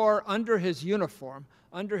 he wore under his uniform,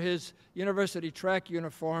 under his university track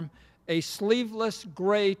uniform, a sleeveless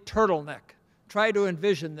gray turtleneck. Try to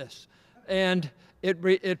envision this. And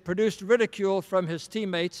it produced ridicule from his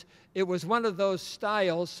teammates. It was one of those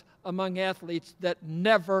styles among athletes that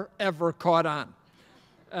never, ever caught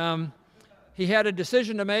on. He had a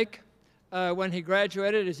decision to make when he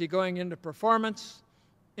graduated. Is he going into performance,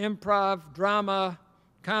 improv, drama,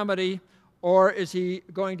 comedy, or is he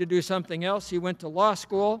going to do something else? He went to law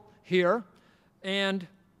school here, and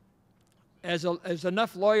as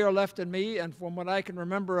enough lawyer left in me, and from what I can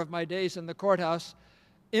remember of my days in the courthouse,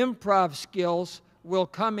 improv skills will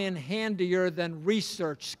come in handier than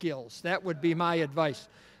research skills. That would be my advice.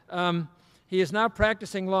 He is now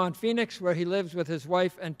practicing law in Phoenix, where he lives with his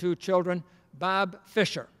wife and 2 children. Bob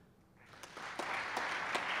Fisher.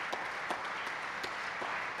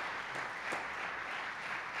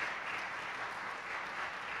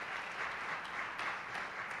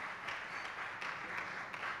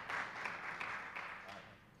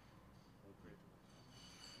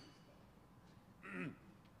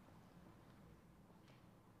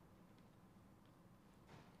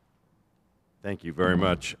 Thank you very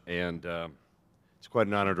much, and it's quite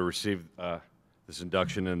an honor to receive this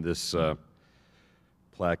induction and this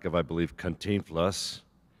plaque of, I believe, Cantinflas,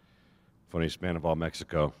 funniest man of all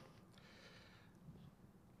Mexico.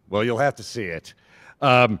 Well, you'll have to see it.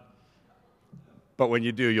 But when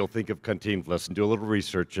you do, you'll think of Cantinflas and do a little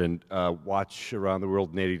research and watch Around the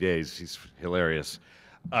World in 80 Days. He's hilarious.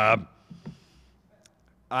 I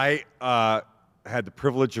had the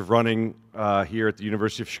privilege of running here at the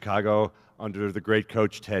University of Chicago under the great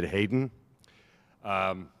coach Ted Hayden.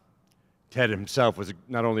 Ted himself was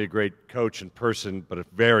not only a great coach in person, but a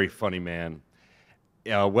very funny man,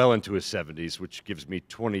 well into his 70s, which gives me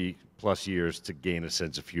 20 plus years to gain a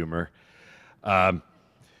sense of humor.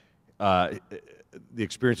 The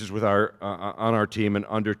experiences with on our team and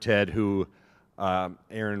under Ted, who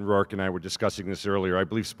Aaron Rourke and I were discussing this earlier. I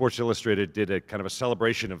believe Sports Illustrated did a kind of a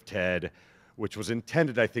celebration of Ted, which was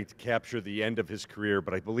intended, I think, to capture the end of his career,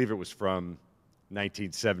 but I believe it was from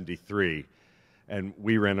 1973. And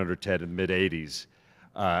we ran under Ted in the mid-'80s,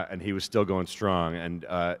 and he was still going strong. And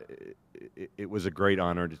it was a great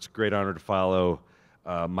honor. It's a great honor to follow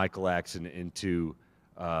Michael Ericksen into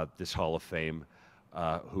this Hall of Fame,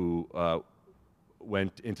 who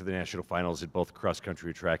went into the national finals at both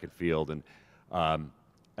cross-country, track, and field. And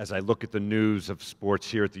as I look at the news of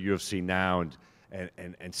sports here at the U of C now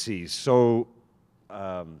and see so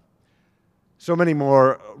many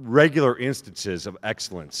more regular instances of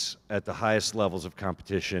excellence at the highest levels of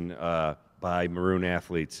competition by Maroon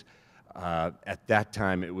athletes. At that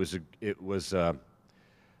time, it was a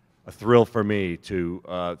thrill for me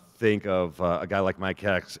to think of a guy like Mike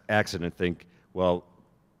Ericksen and think, well,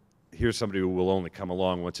 here's somebody who will only come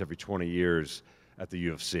along once every 20 years at the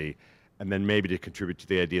U of C, and then maybe to contribute to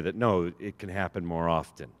the idea that, no, it can happen more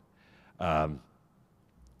often.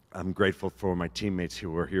 I'm grateful for my teammates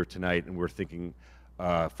who are here tonight, and we're thinking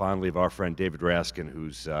fondly of our friend David Raskin,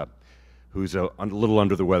 who's a little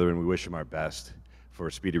under the weather, and we wish him our best for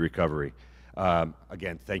a speedy recovery.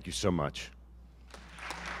 Again, thank you so much.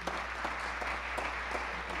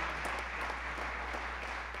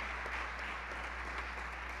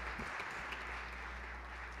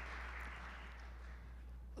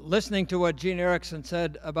 Listening to what Gene Ericksen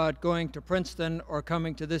said about going to Princeton or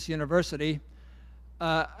coming to this university,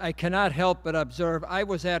 I cannot help but observe, I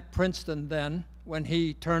was at Princeton then when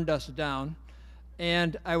he turned us down,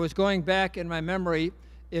 and I was going back in my memory,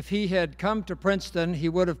 if he had come to Princeton, he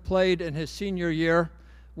would have played in his senior year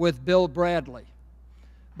with Bill Bradley.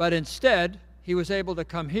 But instead, he was able to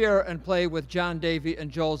come here and play with John Davey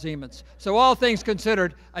and Joel Siemens. So all things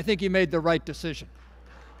considered, I think he made the right decision.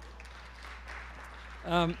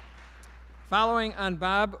 Following on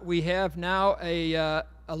Bob, we have now a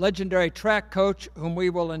legendary track coach whom we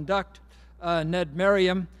will induct, Ned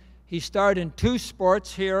Merriam. He starred in 2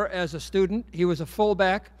 sports here as a student. He was a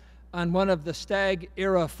fullback on one of the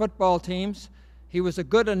Stag-era football teams. He was a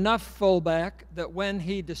good enough fullback that when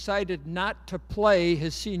he decided not to play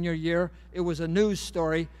his senior year, it was a news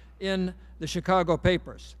story in the Chicago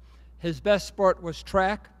papers. His best sport was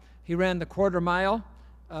track. He ran the quarter mile,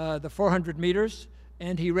 the 400 meters,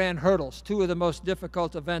 and he ran hurdles, 2 of the most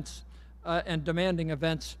difficult events and demanding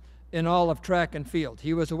events in all of track and field.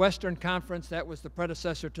 He was a Western Conference, that was the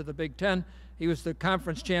predecessor to the Big Ten. He was the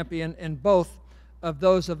conference champion in both of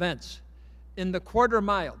those events. In the quarter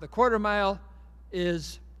mile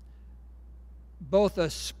is both a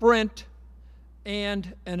sprint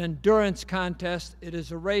and an endurance contest. It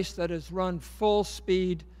is a race that is run full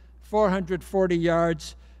speed, 440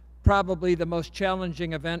 yards, probably the most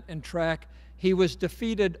challenging event in track. He was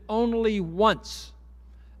defeated only once,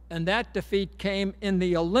 and that defeat came in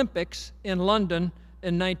the Olympics in London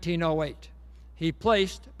in 1908. He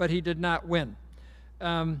placed, but he did not win.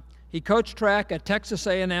 He coached track at Texas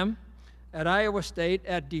A&M, at Iowa State,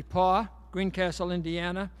 at DePauw, Greencastle,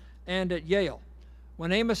 Indiana, and at Yale.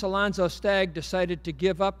 When Amos Alonzo Stagg decided to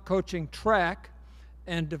give up coaching track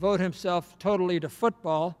and devote himself totally to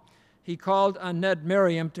football, he called on Ned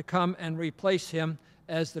Merriam to come and replace him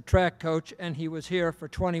as the track coach, and he was here for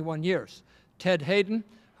 21 years. Ted Hayden,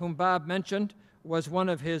 whom Bob mentioned, was one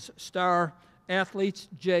of his star athletes.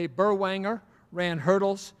 Jay Berwanger ran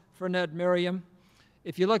hurdles for Ned Merriam.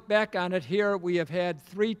 If you look back on it, here we have had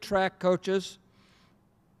 3 track coaches,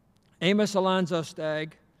 Amos Alonzo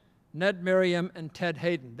Stagg, Ned Merriam, and Ted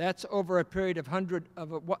Hayden. That's over a period of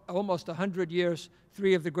almost 100 years,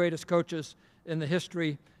 3 of the greatest coaches in the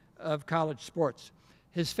history of college sports.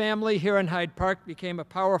 His family here in Hyde Park became a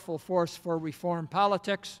powerful force for reform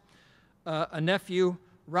politics. A nephew,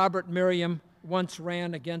 Robert Merriam, once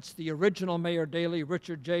ran against the original Mayor Daley,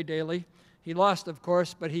 Richard J. Daley. He lost, of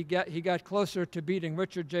course, but he got closer to beating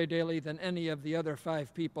Richard J. Daley than any of the other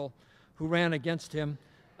 5 people who ran against him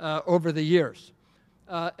over the years.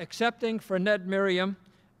 Accepting for Ned Merriam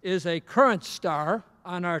is a current star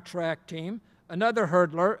on our track team, another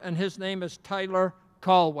hurdler, and his name is Tyler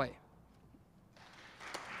Callway.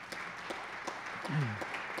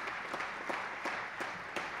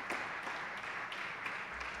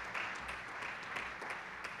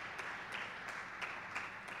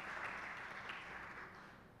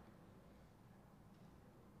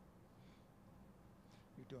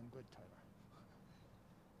 You're doing good, Tyler.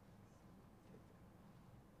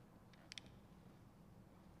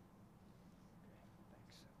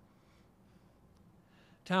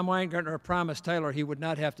 Tom Weingartner promised Tyler he would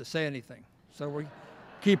not have to say anything, so we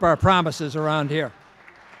keep our promises around here.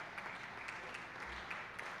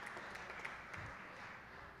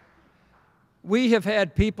 We have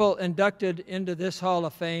had people inducted into this Hall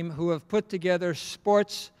of Fame who have put together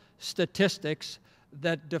sports statistics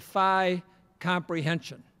that defy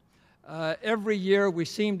comprehension. Every year we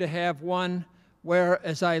seem to have one where,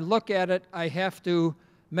 as I look at it, I have to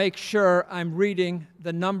make sure I'm reading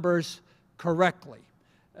the numbers correctly.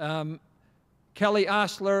 Kelly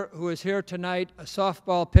Osler, who is here tonight, a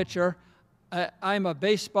softball pitcher. I'm a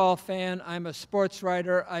baseball fan. I'm a sports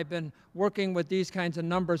writer. I've been working with these kinds of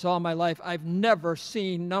numbers all my life. I've never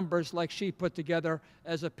seen numbers like she put together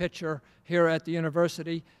as a pitcher here at the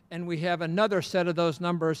university. And we have another set of those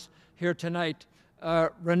numbers here tonight.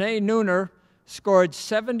 Renee Neuner scored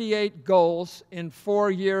 78 goals in 4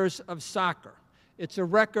 years of soccer. It's a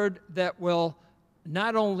record that will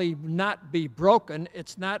not only not be broken,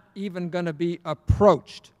 it's not even going to be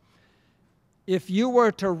approached. If you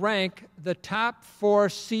were to rank the top 4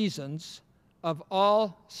 seasons of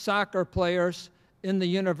all soccer players in the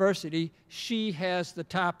university, she has the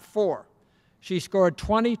top 4. She scored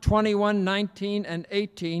 20, 21, 19, and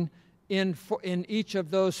 18 in each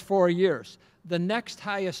of those 4 years. The next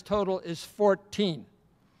highest total is 14.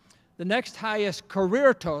 The next highest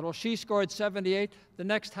career total, she scored 78. The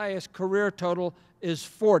next highest career total is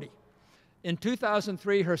 40. In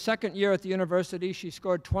 2003, her second year at the university, she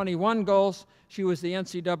scored 21 goals. She was the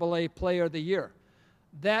NCAA Player of the Year.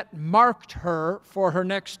 That marked her for her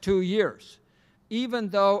next 2 years, even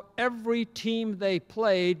though every team they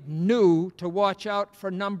played knew to watch out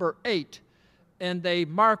for number 8, and they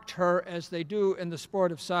marked her as they do in the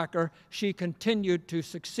sport of soccer. She continued to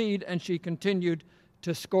succeed, and she continued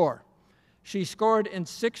to score. She scored in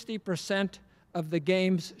 60% of the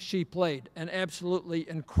games she played, an absolutely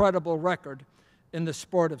incredible record in the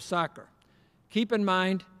sport of soccer. Keep in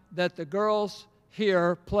mind that the girls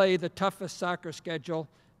here play the toughest soccer schedule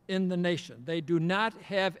in the nation. They do not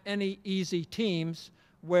have any easy teams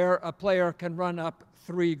where a player can run up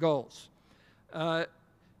 3 goals.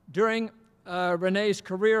 During Renee's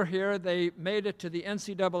career here, they made it to the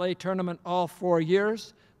NCAA tournament all 4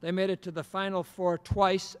 years. They made it to the Final Four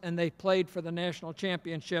twice, and they played for the national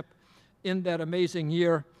championship in that amazing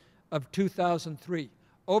year of 2003.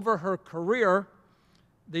 Over her career,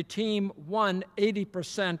 the team won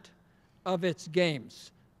 80% of its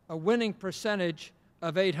games, a winning percentage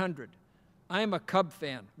of 800. I'm a Cub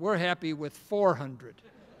fan. We're happy with 400.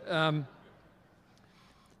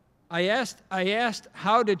 I asked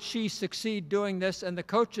how did she succeed doing this, and the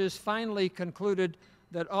coaches finally concluded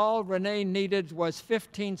that all Renee needed was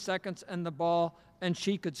 15 seconds and the ball, and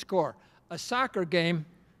she could score. A soccer game,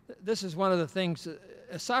 this is one of the things,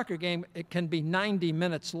 a soccer game, it can be 90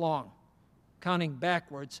 minutes long, counting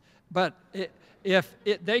backwards, but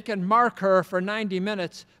they can mark her for 90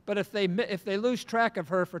 minutes, but if they lose track of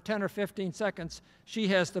her for 10 or 15 seconds, she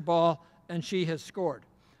has the ball and she has scored.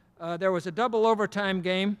 There was a double overtime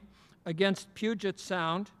game against Puget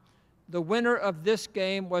Sound. The winner of this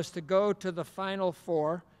game was to go to the Final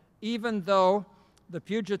Four, even though the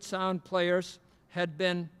Puget Sound players had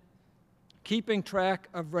been keeping track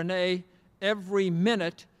of Renee every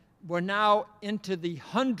minute. We're now into the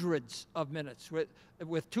hundreds of minutes.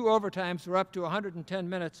 With 2 overtimes, we're up to 110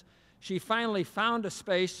 minutes. She finally found a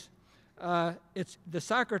space. The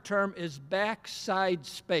soccer term is backside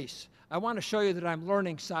space. I want to show you that I'm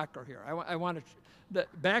learning soccer here. I want to the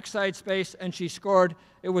backside space, and she scored.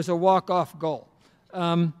 It was a walk-off goal.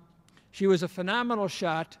 She was a phenomenal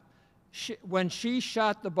shot. When she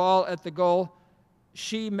shot the ball at the goal,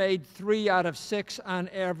 she made 3 out of 6 on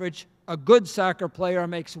average. A good soccer player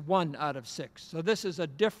makes 1 out of 6. So this is a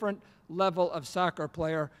different level of soccer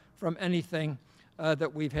player from anything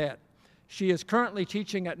that we've had. She is currently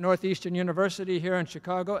teaching at Northeastern University here in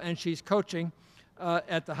Chicago, and she's coaching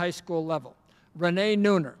at the high school level. Renee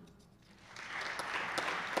Neuner.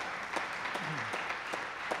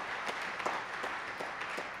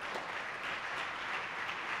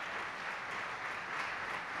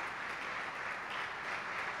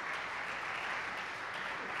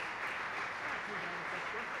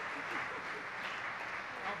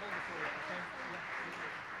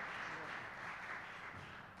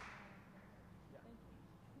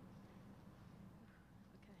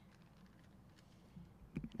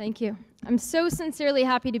 Thank you. I'm so sincerely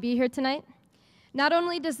happy to be here tonight. Not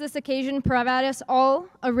only does this occasion provide us all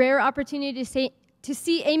a rare opportunity to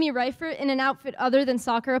see Amy Reifert in an outfit other than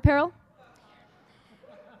soccer apparel,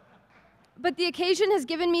 but the occasion has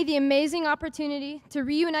given me the amazing opportunity to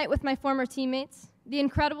reunite with my former teammates, the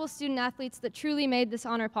incredible student athletes that truly made this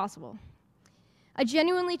honor possible. I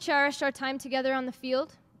genuinely cherished our time together on the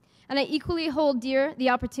field, and I equally hold dear the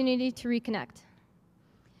opportunity to reconnect.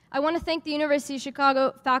 I want to thank the University of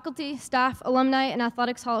Chicago faculty, staff, alumni, and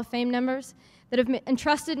Athletics Hall of Fame members that have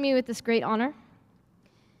entrusted me with this great honor.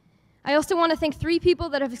 I also want to thank 3 people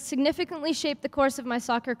that have significantly shaped the course of my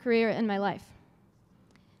soccer career and my life.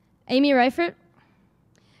 Amy Reifert,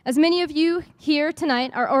 as many of you here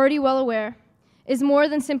tonight are already well aware, is more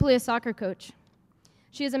than simply a soccer coach.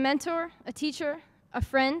 She is a mentor, a teacher, a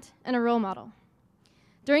friend, and a role model.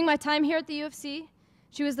 During my time here at the U of C,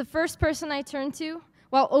 she was the first person I turned to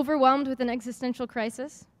while overwhelmed with an existential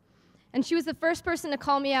crisis, and she was the first person to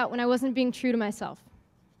call me out when I wasn't being true to myself.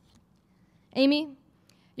 Amy,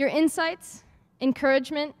 your insights,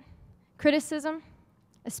 encouragement, criticism,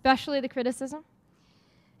 especially the criticism,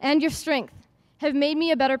 and your strength have made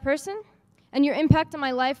me a better person, and your impact on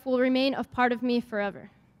my life will remain a part of me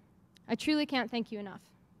forever. I truly can't thank you enough.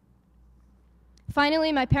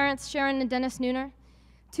 Finally, my parents, Sharon and Dennis Neuner,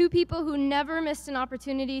 2 people who never missed an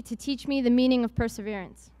opportunity to teach me the meaning of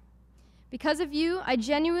perseverance. Because of you, I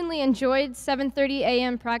genuinely enjoyed 7:30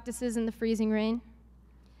 a.m. practices in the freezing rain.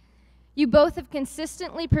 You both have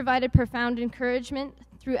consistently provided profound encouragement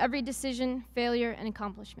through every decision, failure, and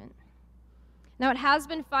accomplishment. Now, it has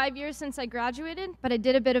been 5 years since I graduated, but I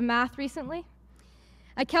did a bit of math recently.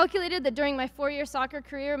 I calculated that during my 4-year soccer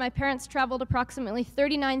career, my parents traveled approximately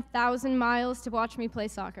 39,000 miles to watch me play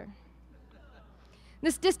soccer.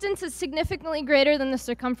 This distance is significantly greater than the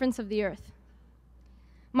circumference of the earth.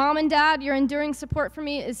 Mom and Dad, your enduring support for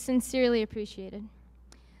me is sincerely appreciated.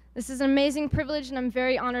 This is an amazing privilege, and I'm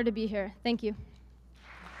very honored to be here. Thank you.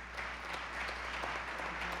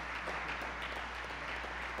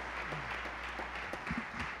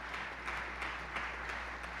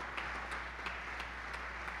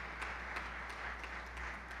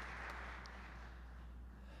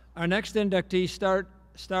 Our next inductee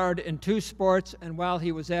starred in 2 sports, and while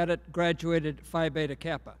he was at it, graduated Phi Beta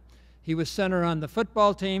Kappa. He was center on the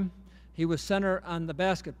football team. He was center on the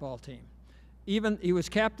basketball team. He was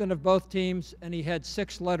captain of both teams, and he had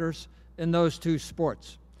 6 letters in those 2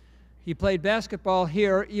 sports. He played basketball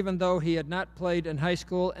here, even though he had not played in high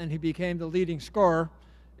school, and he became the leading scorer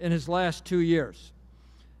in his last 2 years.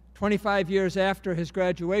 25 years after his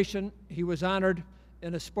graduation, he was honored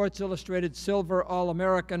in a Sports Illustrated Silver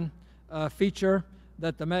All-American feature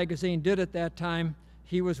that the magazine did at that time.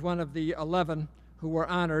 He was one of the 11 who were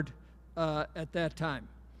honored at that time.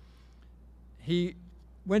 He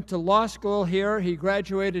went to law school here. He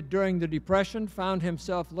graduated during the Depression, found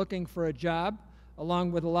himself looking for a job,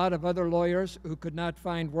 along with a lot of other lawyers who could not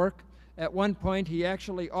find work. At one point, he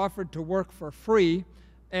actually offered to work for free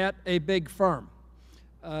at a big firm.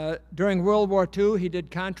 During World War II, he did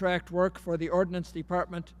contract work for the Ordnance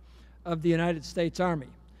Department of the United States Army.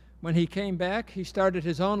 When he came back, he started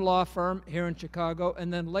his own law firm here in Chicago,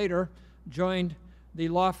 and then later joined the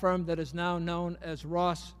law firm that is now known as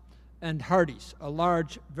Ross and Hardy's, a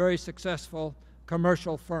large, very successful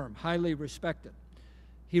commercial firm, highly respected.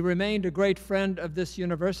 He remained a great friend of this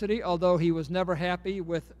university, although he was never happy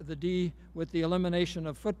with the elimination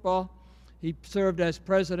of football. He served as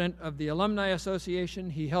president of the Alumni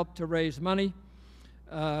Association. He helped to raise money.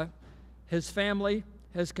 His family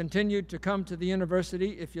has continued to come to the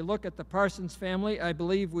university. If you look at the Parsons family, I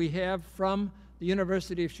believe we have from the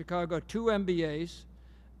University of Chicago 2 MBAs,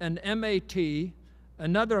 an MAT,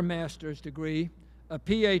 another master's degree, a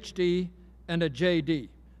PhD, and a JD.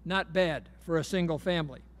 Not bad for a single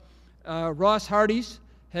family. Ross Hardy's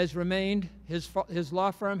has remained, his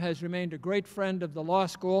law firm has remained a great friend of the law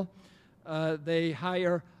school. They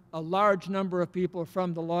hire a large number of people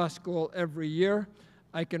from the law school every year.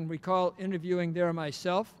 I can recall interviewing there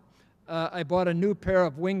myself. I bought a new pair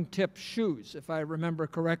of wingtip shoes, if I remember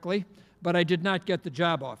correctly, but I did not get the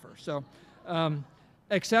job offer. So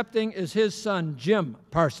accepting is his son, Jim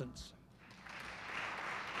Parsons.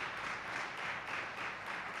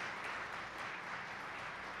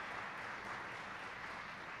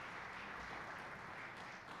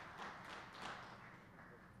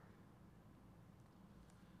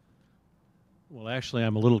 Well, actually,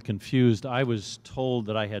 I'm a little confused. I was told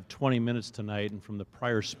that I had 20 minutes tonight, and from the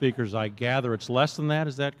prior speakers, I gather it's less than that.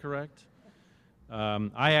 Is that correct?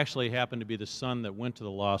 I actually happen to be the son that went to the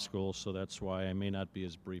law school, so that's why I may not be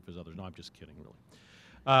as brief as others. No, I'm just kidding,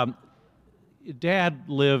 really. Dad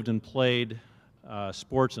lived and played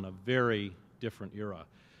sports in a very different era.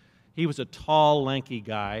 He was a tall, lanky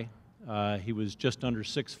guy. He was just under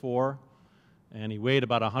 6'4", and he weighed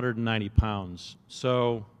about 190 pounds.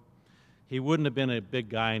 So he wouldn't have been a big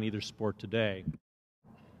guy in either sport today.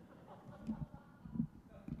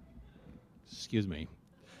 Excuse me.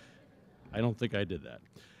 I don't think I did that.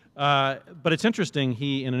 But it's interesting,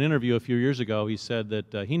 in an interview a few years ago, he said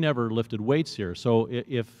that he never lifted weights here. So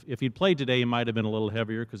if he'd played today, he might have been a little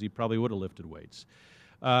heavier because he probably would have lifted weights.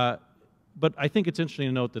 But I think it's interesting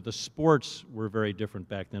to note that the sports were very different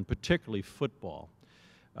back then, particularly football.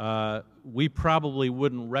 We probably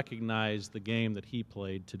wouldn't recognize the game that he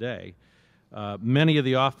played today. Many of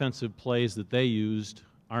the offensive plays that they used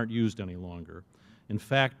aren't used any longer. In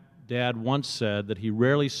fact, Dad once said that he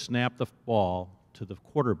rarely snapped the ball to the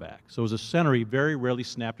quarterback. So as a center, he very rarely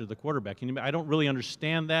snapped to the quarterback. I don't really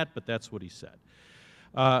understand that, but that's what he said.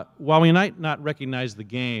 While we might not recognize the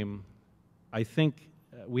game, I think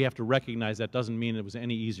we have to recognize that doesn't mean it was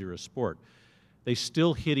any easier a sport. They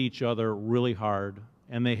still hit each other really hard,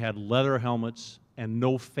 and they had leather helmets and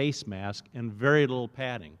no face mask and very little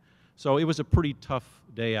padding. So it was a pretty tough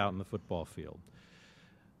day out in the football field.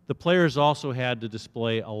 The players also had to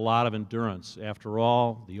display a lot of endurance. After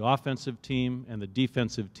all, the offensive team and the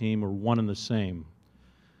defensive team were one and the same.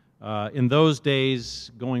 In those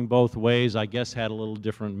days, going both ways, I guess, had a little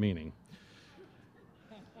different meaning.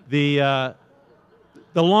 The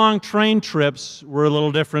long train trips were a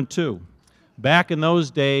little different, too. Back in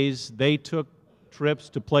those days, they took trips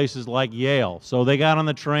to places like Yale. So they got on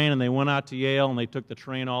the train and they went out to Yale and they took the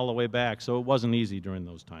train all the way back. So it wasn't easy during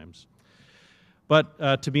those times.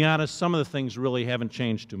 But to be honest, some of the things really haven't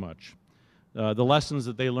changed too much. The lessons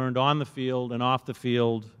that they learned on the field and off the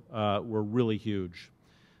field were really huge.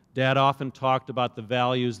 Dad often talked about the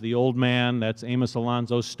values the old man, that's Amos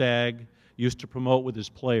Alonzo Stagg, used to promote with his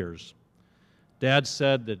players. Dad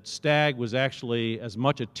said that Stagg was actually as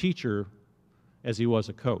much a teacher as he was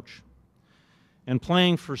a coach. And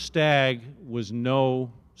playing for Stagg was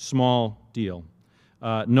no small deal.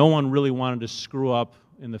 No one really wanted to screw up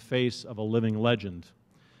in the face of a living legend.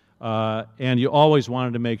 And you always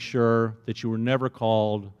wanted to make sure that you were never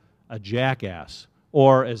called a jackass,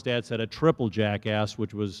 or, as Dad said, a triple jackass,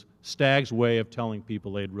 which was Stagg's way of telling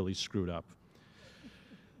people they'd really screwed up.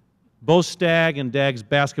 Both Stagg and Dagg's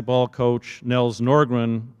basketball coach, Nels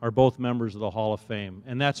Norgren, are both members of the Hall of Fame,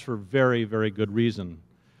 and that's for very, very good reason.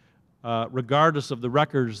 Regardless of the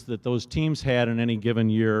records that those teams had in any given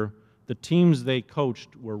year, the teams they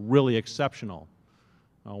coached were really exceptional.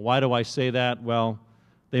 Why do I say that? Well,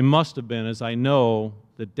 they must have been, as I know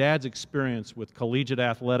that Dad's experience with collegiate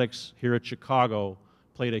athletics here at Chicago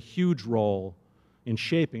played a huge role in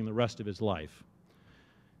shaping the rest of his life.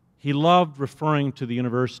 He loved referring to the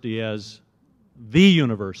university as the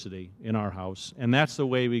university in our house, and that's the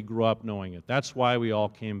way we grew up knowing it. That's why we all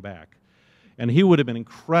came back. And he would have been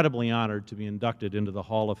incredibly honored to be inducted into the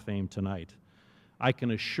Hall of Fame tonight. I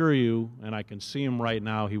can assure you, and I can see him right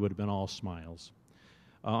now, he would have been all smiles.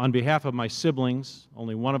 On behalf of my siblings,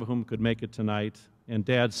 only one of whom could make it tonight, and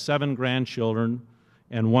Dad's 7 grandchildren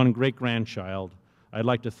and 1 great-grandchild, I'd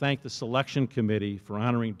like to thank the selection committee for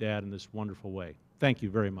honoring Dad in this wonderful way. Thank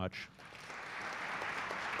you very much.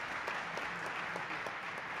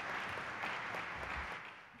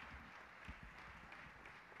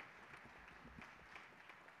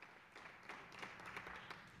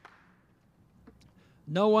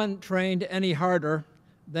 No one trained any harder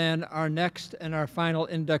than our next and our final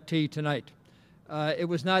inductee tonight. It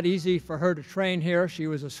was not easy for her to train here. She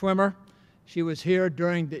was a swimmer. She was here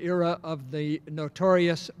during the era of the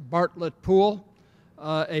notorious Bartlett Pool,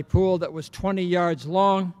 a pool that was 20 yards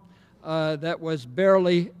long, that was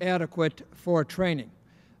barely adequate for training.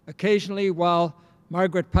 Occasionally, while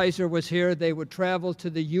Margaret Pizer was here, they would travel to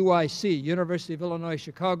the UIC, University of Illinois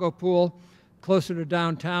Chicago pool, closer to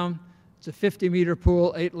downtown. It's a 50-meter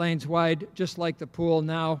pool, 8 lanes wide, just like the pool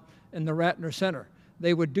now in the Ratner Center.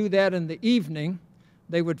 They would do that in the evening.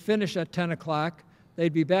 They would finish at 10 o'clock.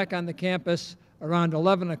 They'd be back on the campus around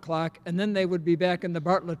 11 o'clock, and then they would be back in the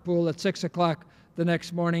Bartlett pool at 6 o'clock the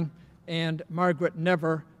next morning, and Margaret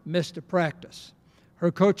never missed a practice.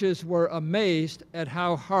 Her coaches were amazed at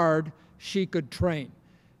how hard she could train.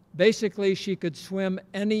 Basically, she could swim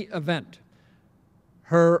any event.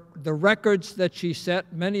 The records that she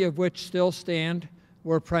set, many of which still stand,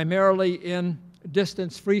 were primarily in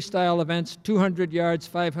distance freestyle events, 200 yards,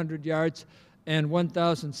 500 yards, and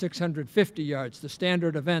 1,650 yards, the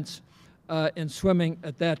standard events in swimming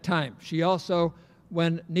at that time. She also,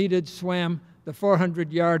 when needed, swam the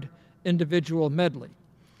 400-yard individual medley.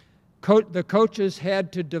 the coaches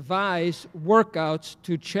had to devise workouts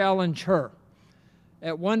to challenge her.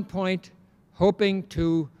 At one point, hoping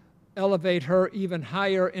to elevate her even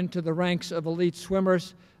higher into the ranks of elite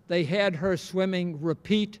swimmers, they had her swimming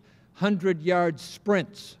repeat 100-yard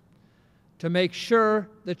sprints to make sure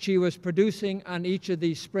that she was producing on each of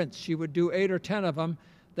these sprints. She would do 8 or 10 of them.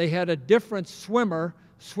 They had a different swimmer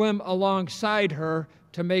swim alongside her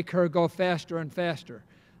to make her go faster and faster.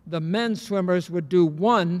 The men's swimmers would do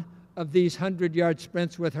one of these 100-yard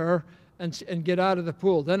sprints with her and get out of the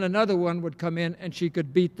pool. Then another one would come in and she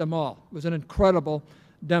could beat them all. It was an incredible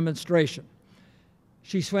demonstration.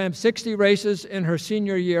 She swam 60 races in her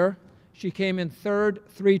senior year. She came in third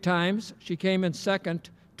 3 times. She came in second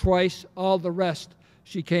twice. All the rest,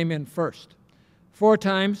 she came in first. 4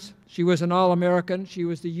 times, she was an All-American. She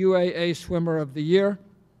was the UAA Swimmer of the Year.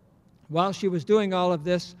 While she was doing all of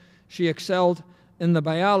this, she excelled in the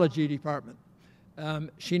biology department.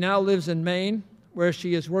 She now lives in Maine, where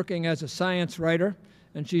she is working as a science writer,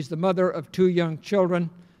 and she's the mother of 2 young children,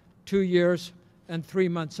 2 years and 3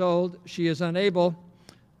 months old. She is unable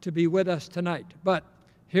to be with us tonight, but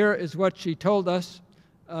here is what she told us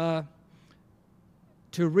to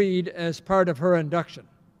read as part of her induction.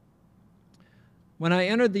 When I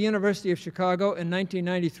entered the University of Chicago in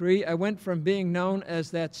 1993, I went from being known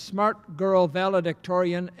as that smart girl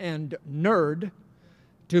valedictorian and nerd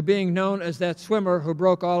to being known as that swimmer who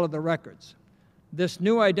broke all of the records. This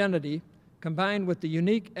new identity, combined with the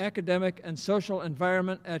unique academic and social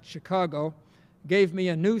environment at Chicago, gave me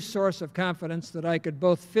a new source of confidence that I could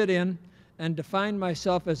both fit in and define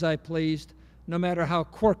myself as I pleased, no matter how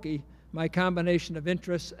quirky my combination of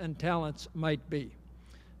interests and talents might be.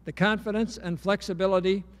 The confidence and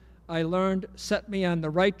flexibility I learned set me on the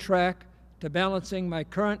right track to balancing my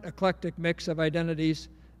current eclectic mix of identities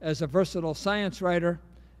as a versatile science writer,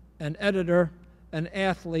 an editor, an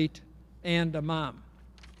athlete, and a mom.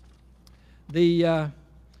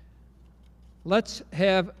 Let's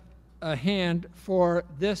have a hand for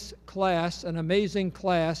this class, an amazing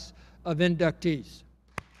class of inductees.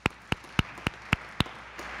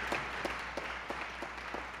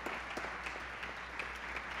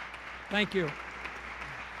 Thank you.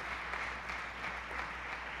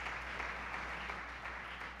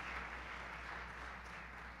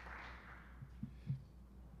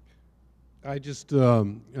 I just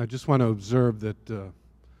want to observe that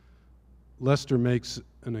Lester makes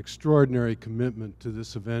an extraordinary commitment to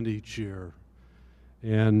this event each year,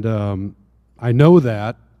 and I know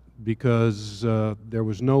that because there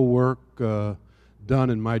was no work done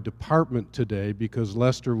in my department today because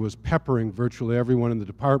Lester was peppering virtually everyone in the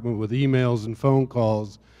department with emails and phone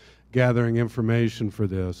calls gathering information for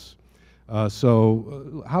this.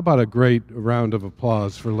 So how about a great round of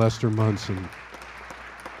applause for Lester Munson.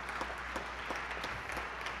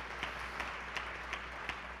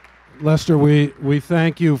 Lester, we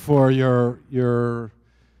thank you for your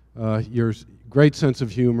great sense of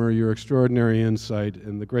humor, your extraordinary insight,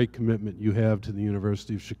 and the great commitment you have to the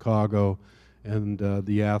University of Chicago and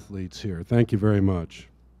the athletes here. Thank you very much.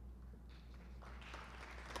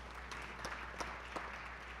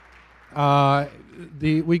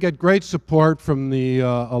 We get great support from the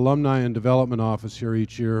Alumni and Development Office here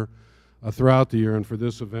each year, throughout the year, and for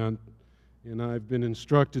this event. And I've been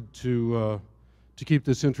instructed to keep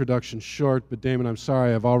this introduction short, but Damon, I'm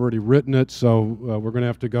sorry, I've already written it, so we're going to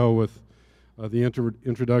have to go with the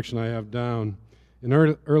introduction I have down. In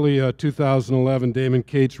early 2011, Damon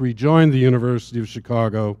Cates rejoined the University of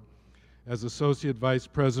Chicago as Associate Vice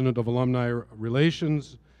President of Alumni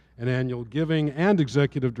Relations and Annual Giving and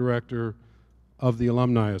Executive Director of the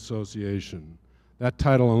Alumni Association. That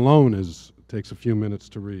title alone takes a few minutes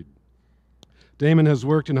to read. Damon has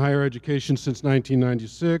worked in higher education since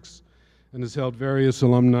 1996 and has held various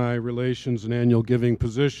alumni relations and annual giving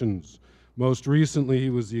positions. Most recently,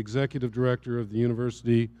 he was the Executive Director of the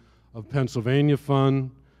University of Pennsylvania Fund.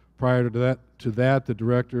 Prior to that, the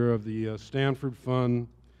Director of the Stanford Fund.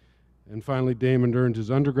 And finally, Damon earned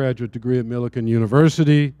his undergraduate degree at Millikan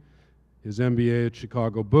University, his MBA at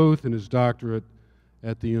Chicago Booth, and his doctorate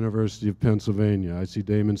at the University of Pennsylvania. I see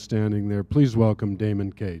Damon standing there. Please welcome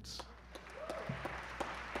Damon Cates.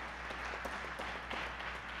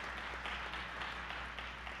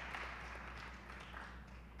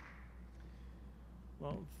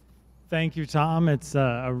 Thank you, Tom. It's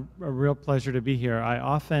a real pleasure to be here. I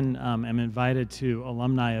often am invited to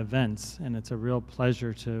alumni events, and it's a real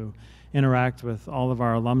pleasure to interact with all of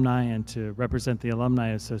our alumni and to represent the Alumni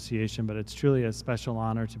Association, but it's truly a special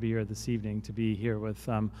honor to be here this evening, to be here with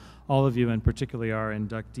all of you, and particularly our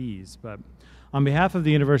inductees. But On behalf of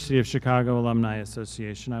the University of Chicago Alumni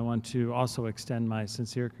Association, I want to also extend my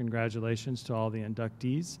sincere congratulations to all the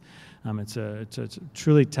inductees. It's a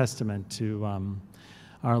truly testament to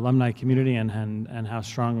our alumni community and how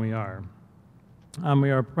strong we are.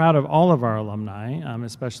 We are proud of all of our alumni,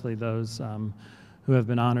 especially those who have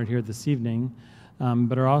been honored here this evening,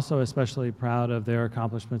 but are also especially proud of their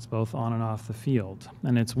accomplishments both on and off the field.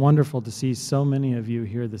 And it's wonderful to see so many of you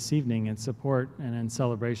here this evening in support and in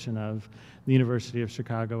celebration of the University of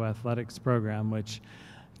Chicago Athletics program, which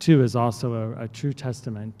too is also a true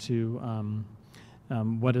testament to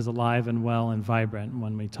what is alive and well and vibrant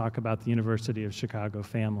when we talk about the University of Chicago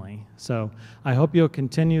family. So I hope you'll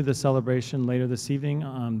continue the celebration later this evening.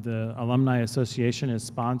 The Alumni Association is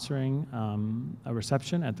sponsoring a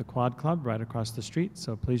reception at the Quad Club right across the street,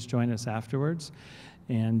 so please join us afterwards.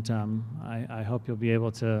 And I hope you'll be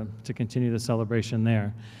able to continue the celebration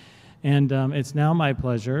there. And it's now my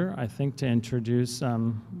pleasure, I think, to introduce,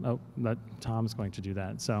 Tom's going to do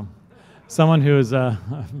that. So someone who is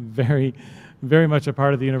very much a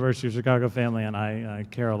part of the University of Chicago family and I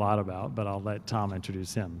care a lot about, but I'll let Tom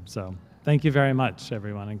introduce him. So thank you very much,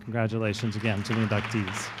 everyone, and congratulations again to the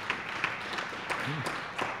inductees.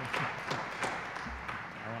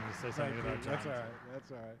 I wanted to say something about John. That's all right.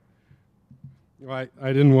 That's all right. Well,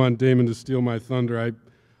 I didn't want Damon to steal my thunder.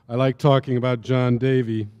 I like talking about John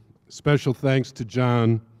Davey. Special thanks to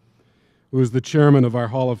John, who is the chairman of our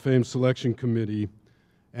Hall of Fame Selection Committee,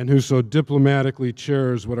 and who so diplomatically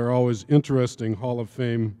chairs what are always interesting Hall of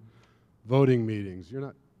Fame voting meetings. You're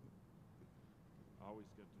not... Always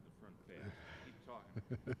get to the front page. Keep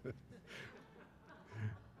talking.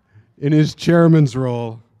 In his chairman's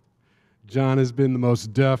role, John has been the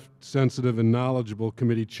most deft, sensitive, and knowledgeable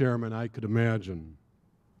committee chairman I could imagine.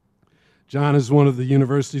 John is one of the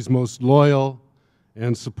university's most loyal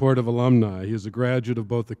and supportive alumni. He is a graduate of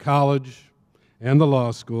both the college and the law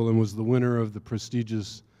school, and was the winner of the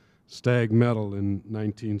prestigious Stagg Medal in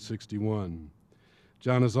 1961.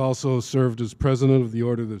 John has also served as president of the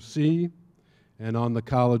Order of the Sea and on the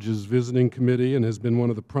college's visiting committee, and has been one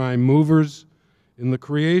of the prime movers in the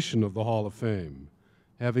creation of the Hall of Fame,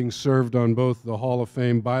 having served on both the Hall of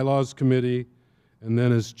Fame Bylaws Committee and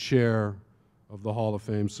then as chair of the Hall of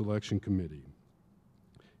Fame Selection Committee.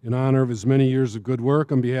 In honor of his many years of good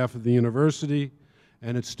work on behalf of the university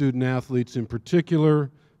and its student athletes in particular,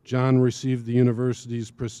 John received the university's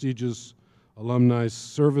prestigious Alumni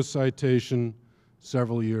Service Citation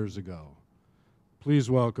several years ago. Please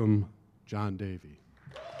welcome John Davey.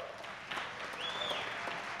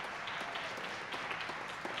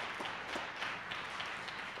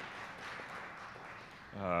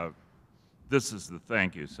 This is the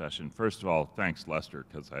thank you session. First of all, thanks, Lester,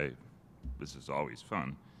 because this is always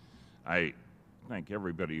fun. I thank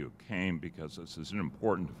everybody who came because this is an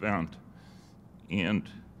important event, and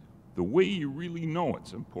the way you really know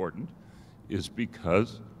it's important is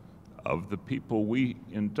because of the people we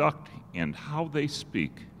induct and how they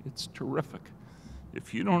speak. It's terrific.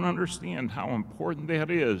 If you don't understand how important that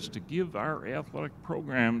is to give our athletic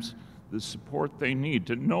programs the support they need,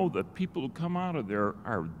 to know that people who come out of there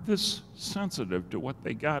are this sensitive to what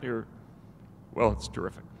they got here, well, it's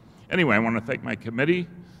terrific. Anyway, I want to thank my committee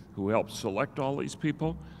who helped select all these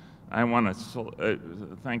people. I want to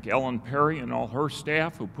thank Ellen Perry and all her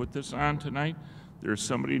staff who put this on tonight. There's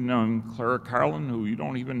somebody named Clara Carlin who you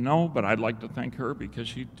don't even know, but I'd like to thank her because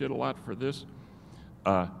she did a lot for this.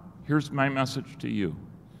 Here's my message to you.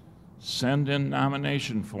 Send in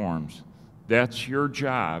nomination forms. That's your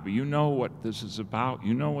job. You know what this is about.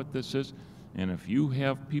 You know what this is. And if you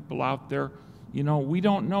have people out there, you know, we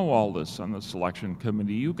don't know all this on the selection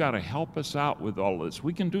committee. You got to help us out with all this.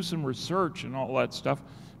 We can do some research and all that stuff,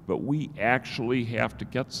 but we actually have to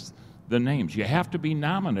get the names. You have to be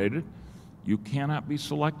nominated. You cannot be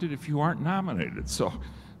selected if you aren't nominated. So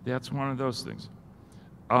that's one of those things.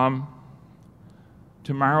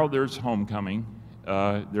 Tomorrow there's homecoming.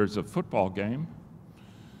 There's a football game.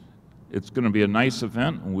 It's going to be a nice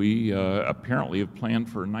event. We apparently have planned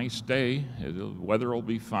for a nice day. The weather will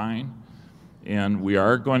be fine. And we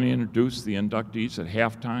are going to introduce the inductees at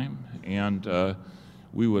halftime. And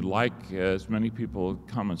we would like as many people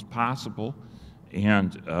to come as possible.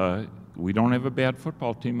 And we don't have a bad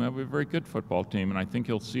football team. We have a very good football team. And I think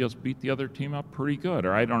you'll see us beat the other team up pretty good.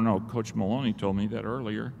 Or I don't know, Coach Maloney told me that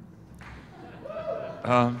earlier.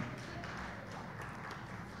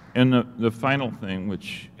 And the final thing,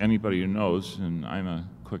 which anybody who knows, and I'm a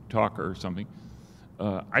quick talker or something,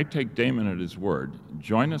 I take Damon at his word.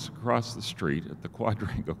 Join us across the street at the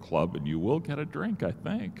Quadrangle Club, and you will get a drink, I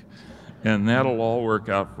think. and that'll all work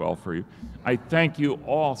out well for you. I thank you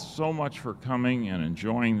all so much for coming and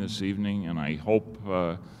enjoying this evening, and I hope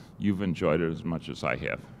you've enjoyed it as much as I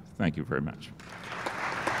have. Thank you very much.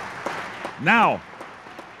 Now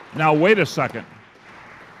wait a second.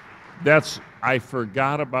 I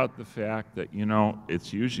forgot about the fact that, you know,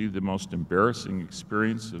 it's usually the most embarrassing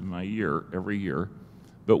experience of my year, every year,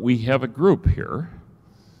 but we have a group here.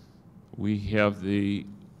 We have the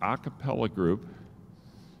a cappella group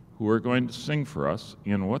who are going to sing for us,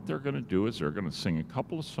 and what they're going to do is they're going to sing a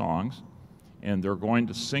couple of songs, and they're going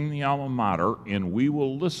to sing the alma mater, and we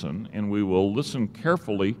will listen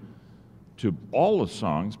carefully to all the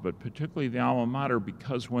songs, but particularly the alma mater,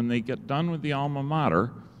 because when they get done with the alma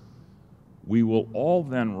mater, we will all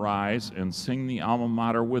then rise and sing the alma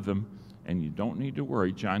mater with them, and you don't need to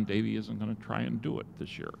worry, John Davy isn't going to try and do it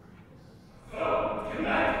this year. So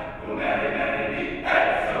tonight we'll merry, merry be,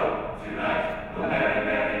 hey! So tonight we'll merry,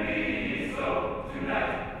 merry be. So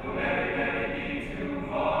tonight we'll merry, merry be.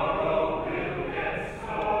 Tomorrow we'll get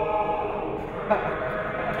sober.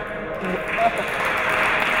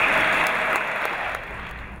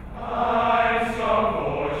 I'm strong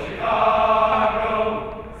for Chicago,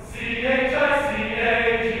 CHICAGO.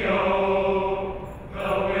 The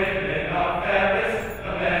women are fairest,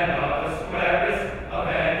 the men are the squarest of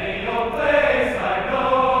any old place I know.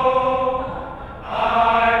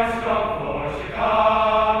 I'm strong for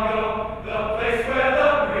Chicago, the place where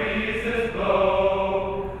the breezes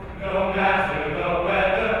blow. No matter the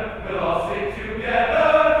weather, we'll all stick together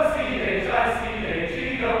for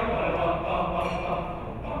CHICAGO.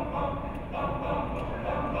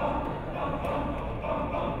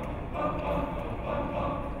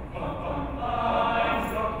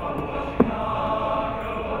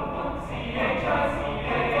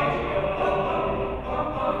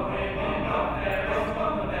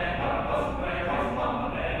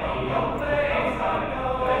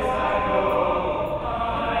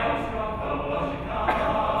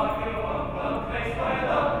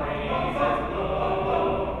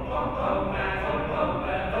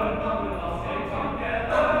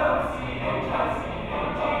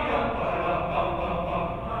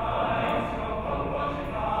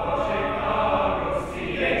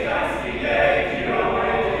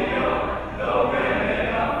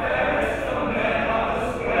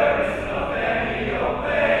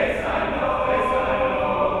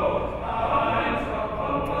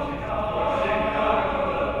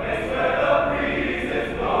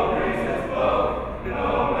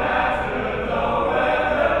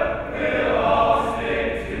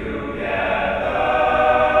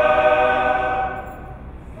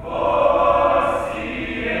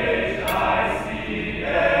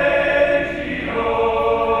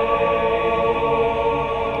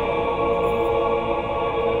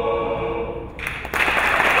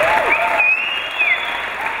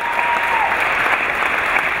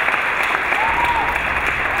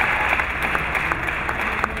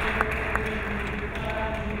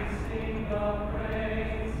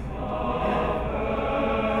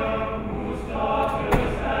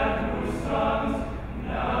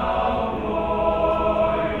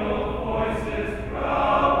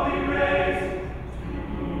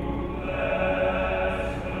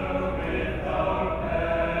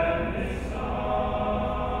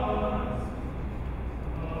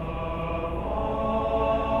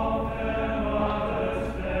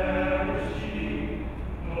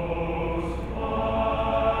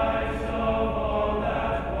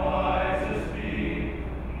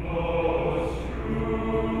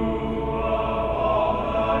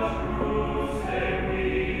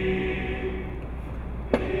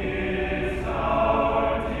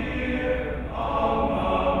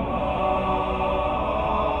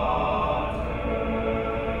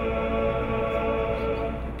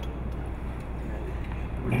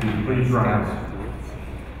 Please rise.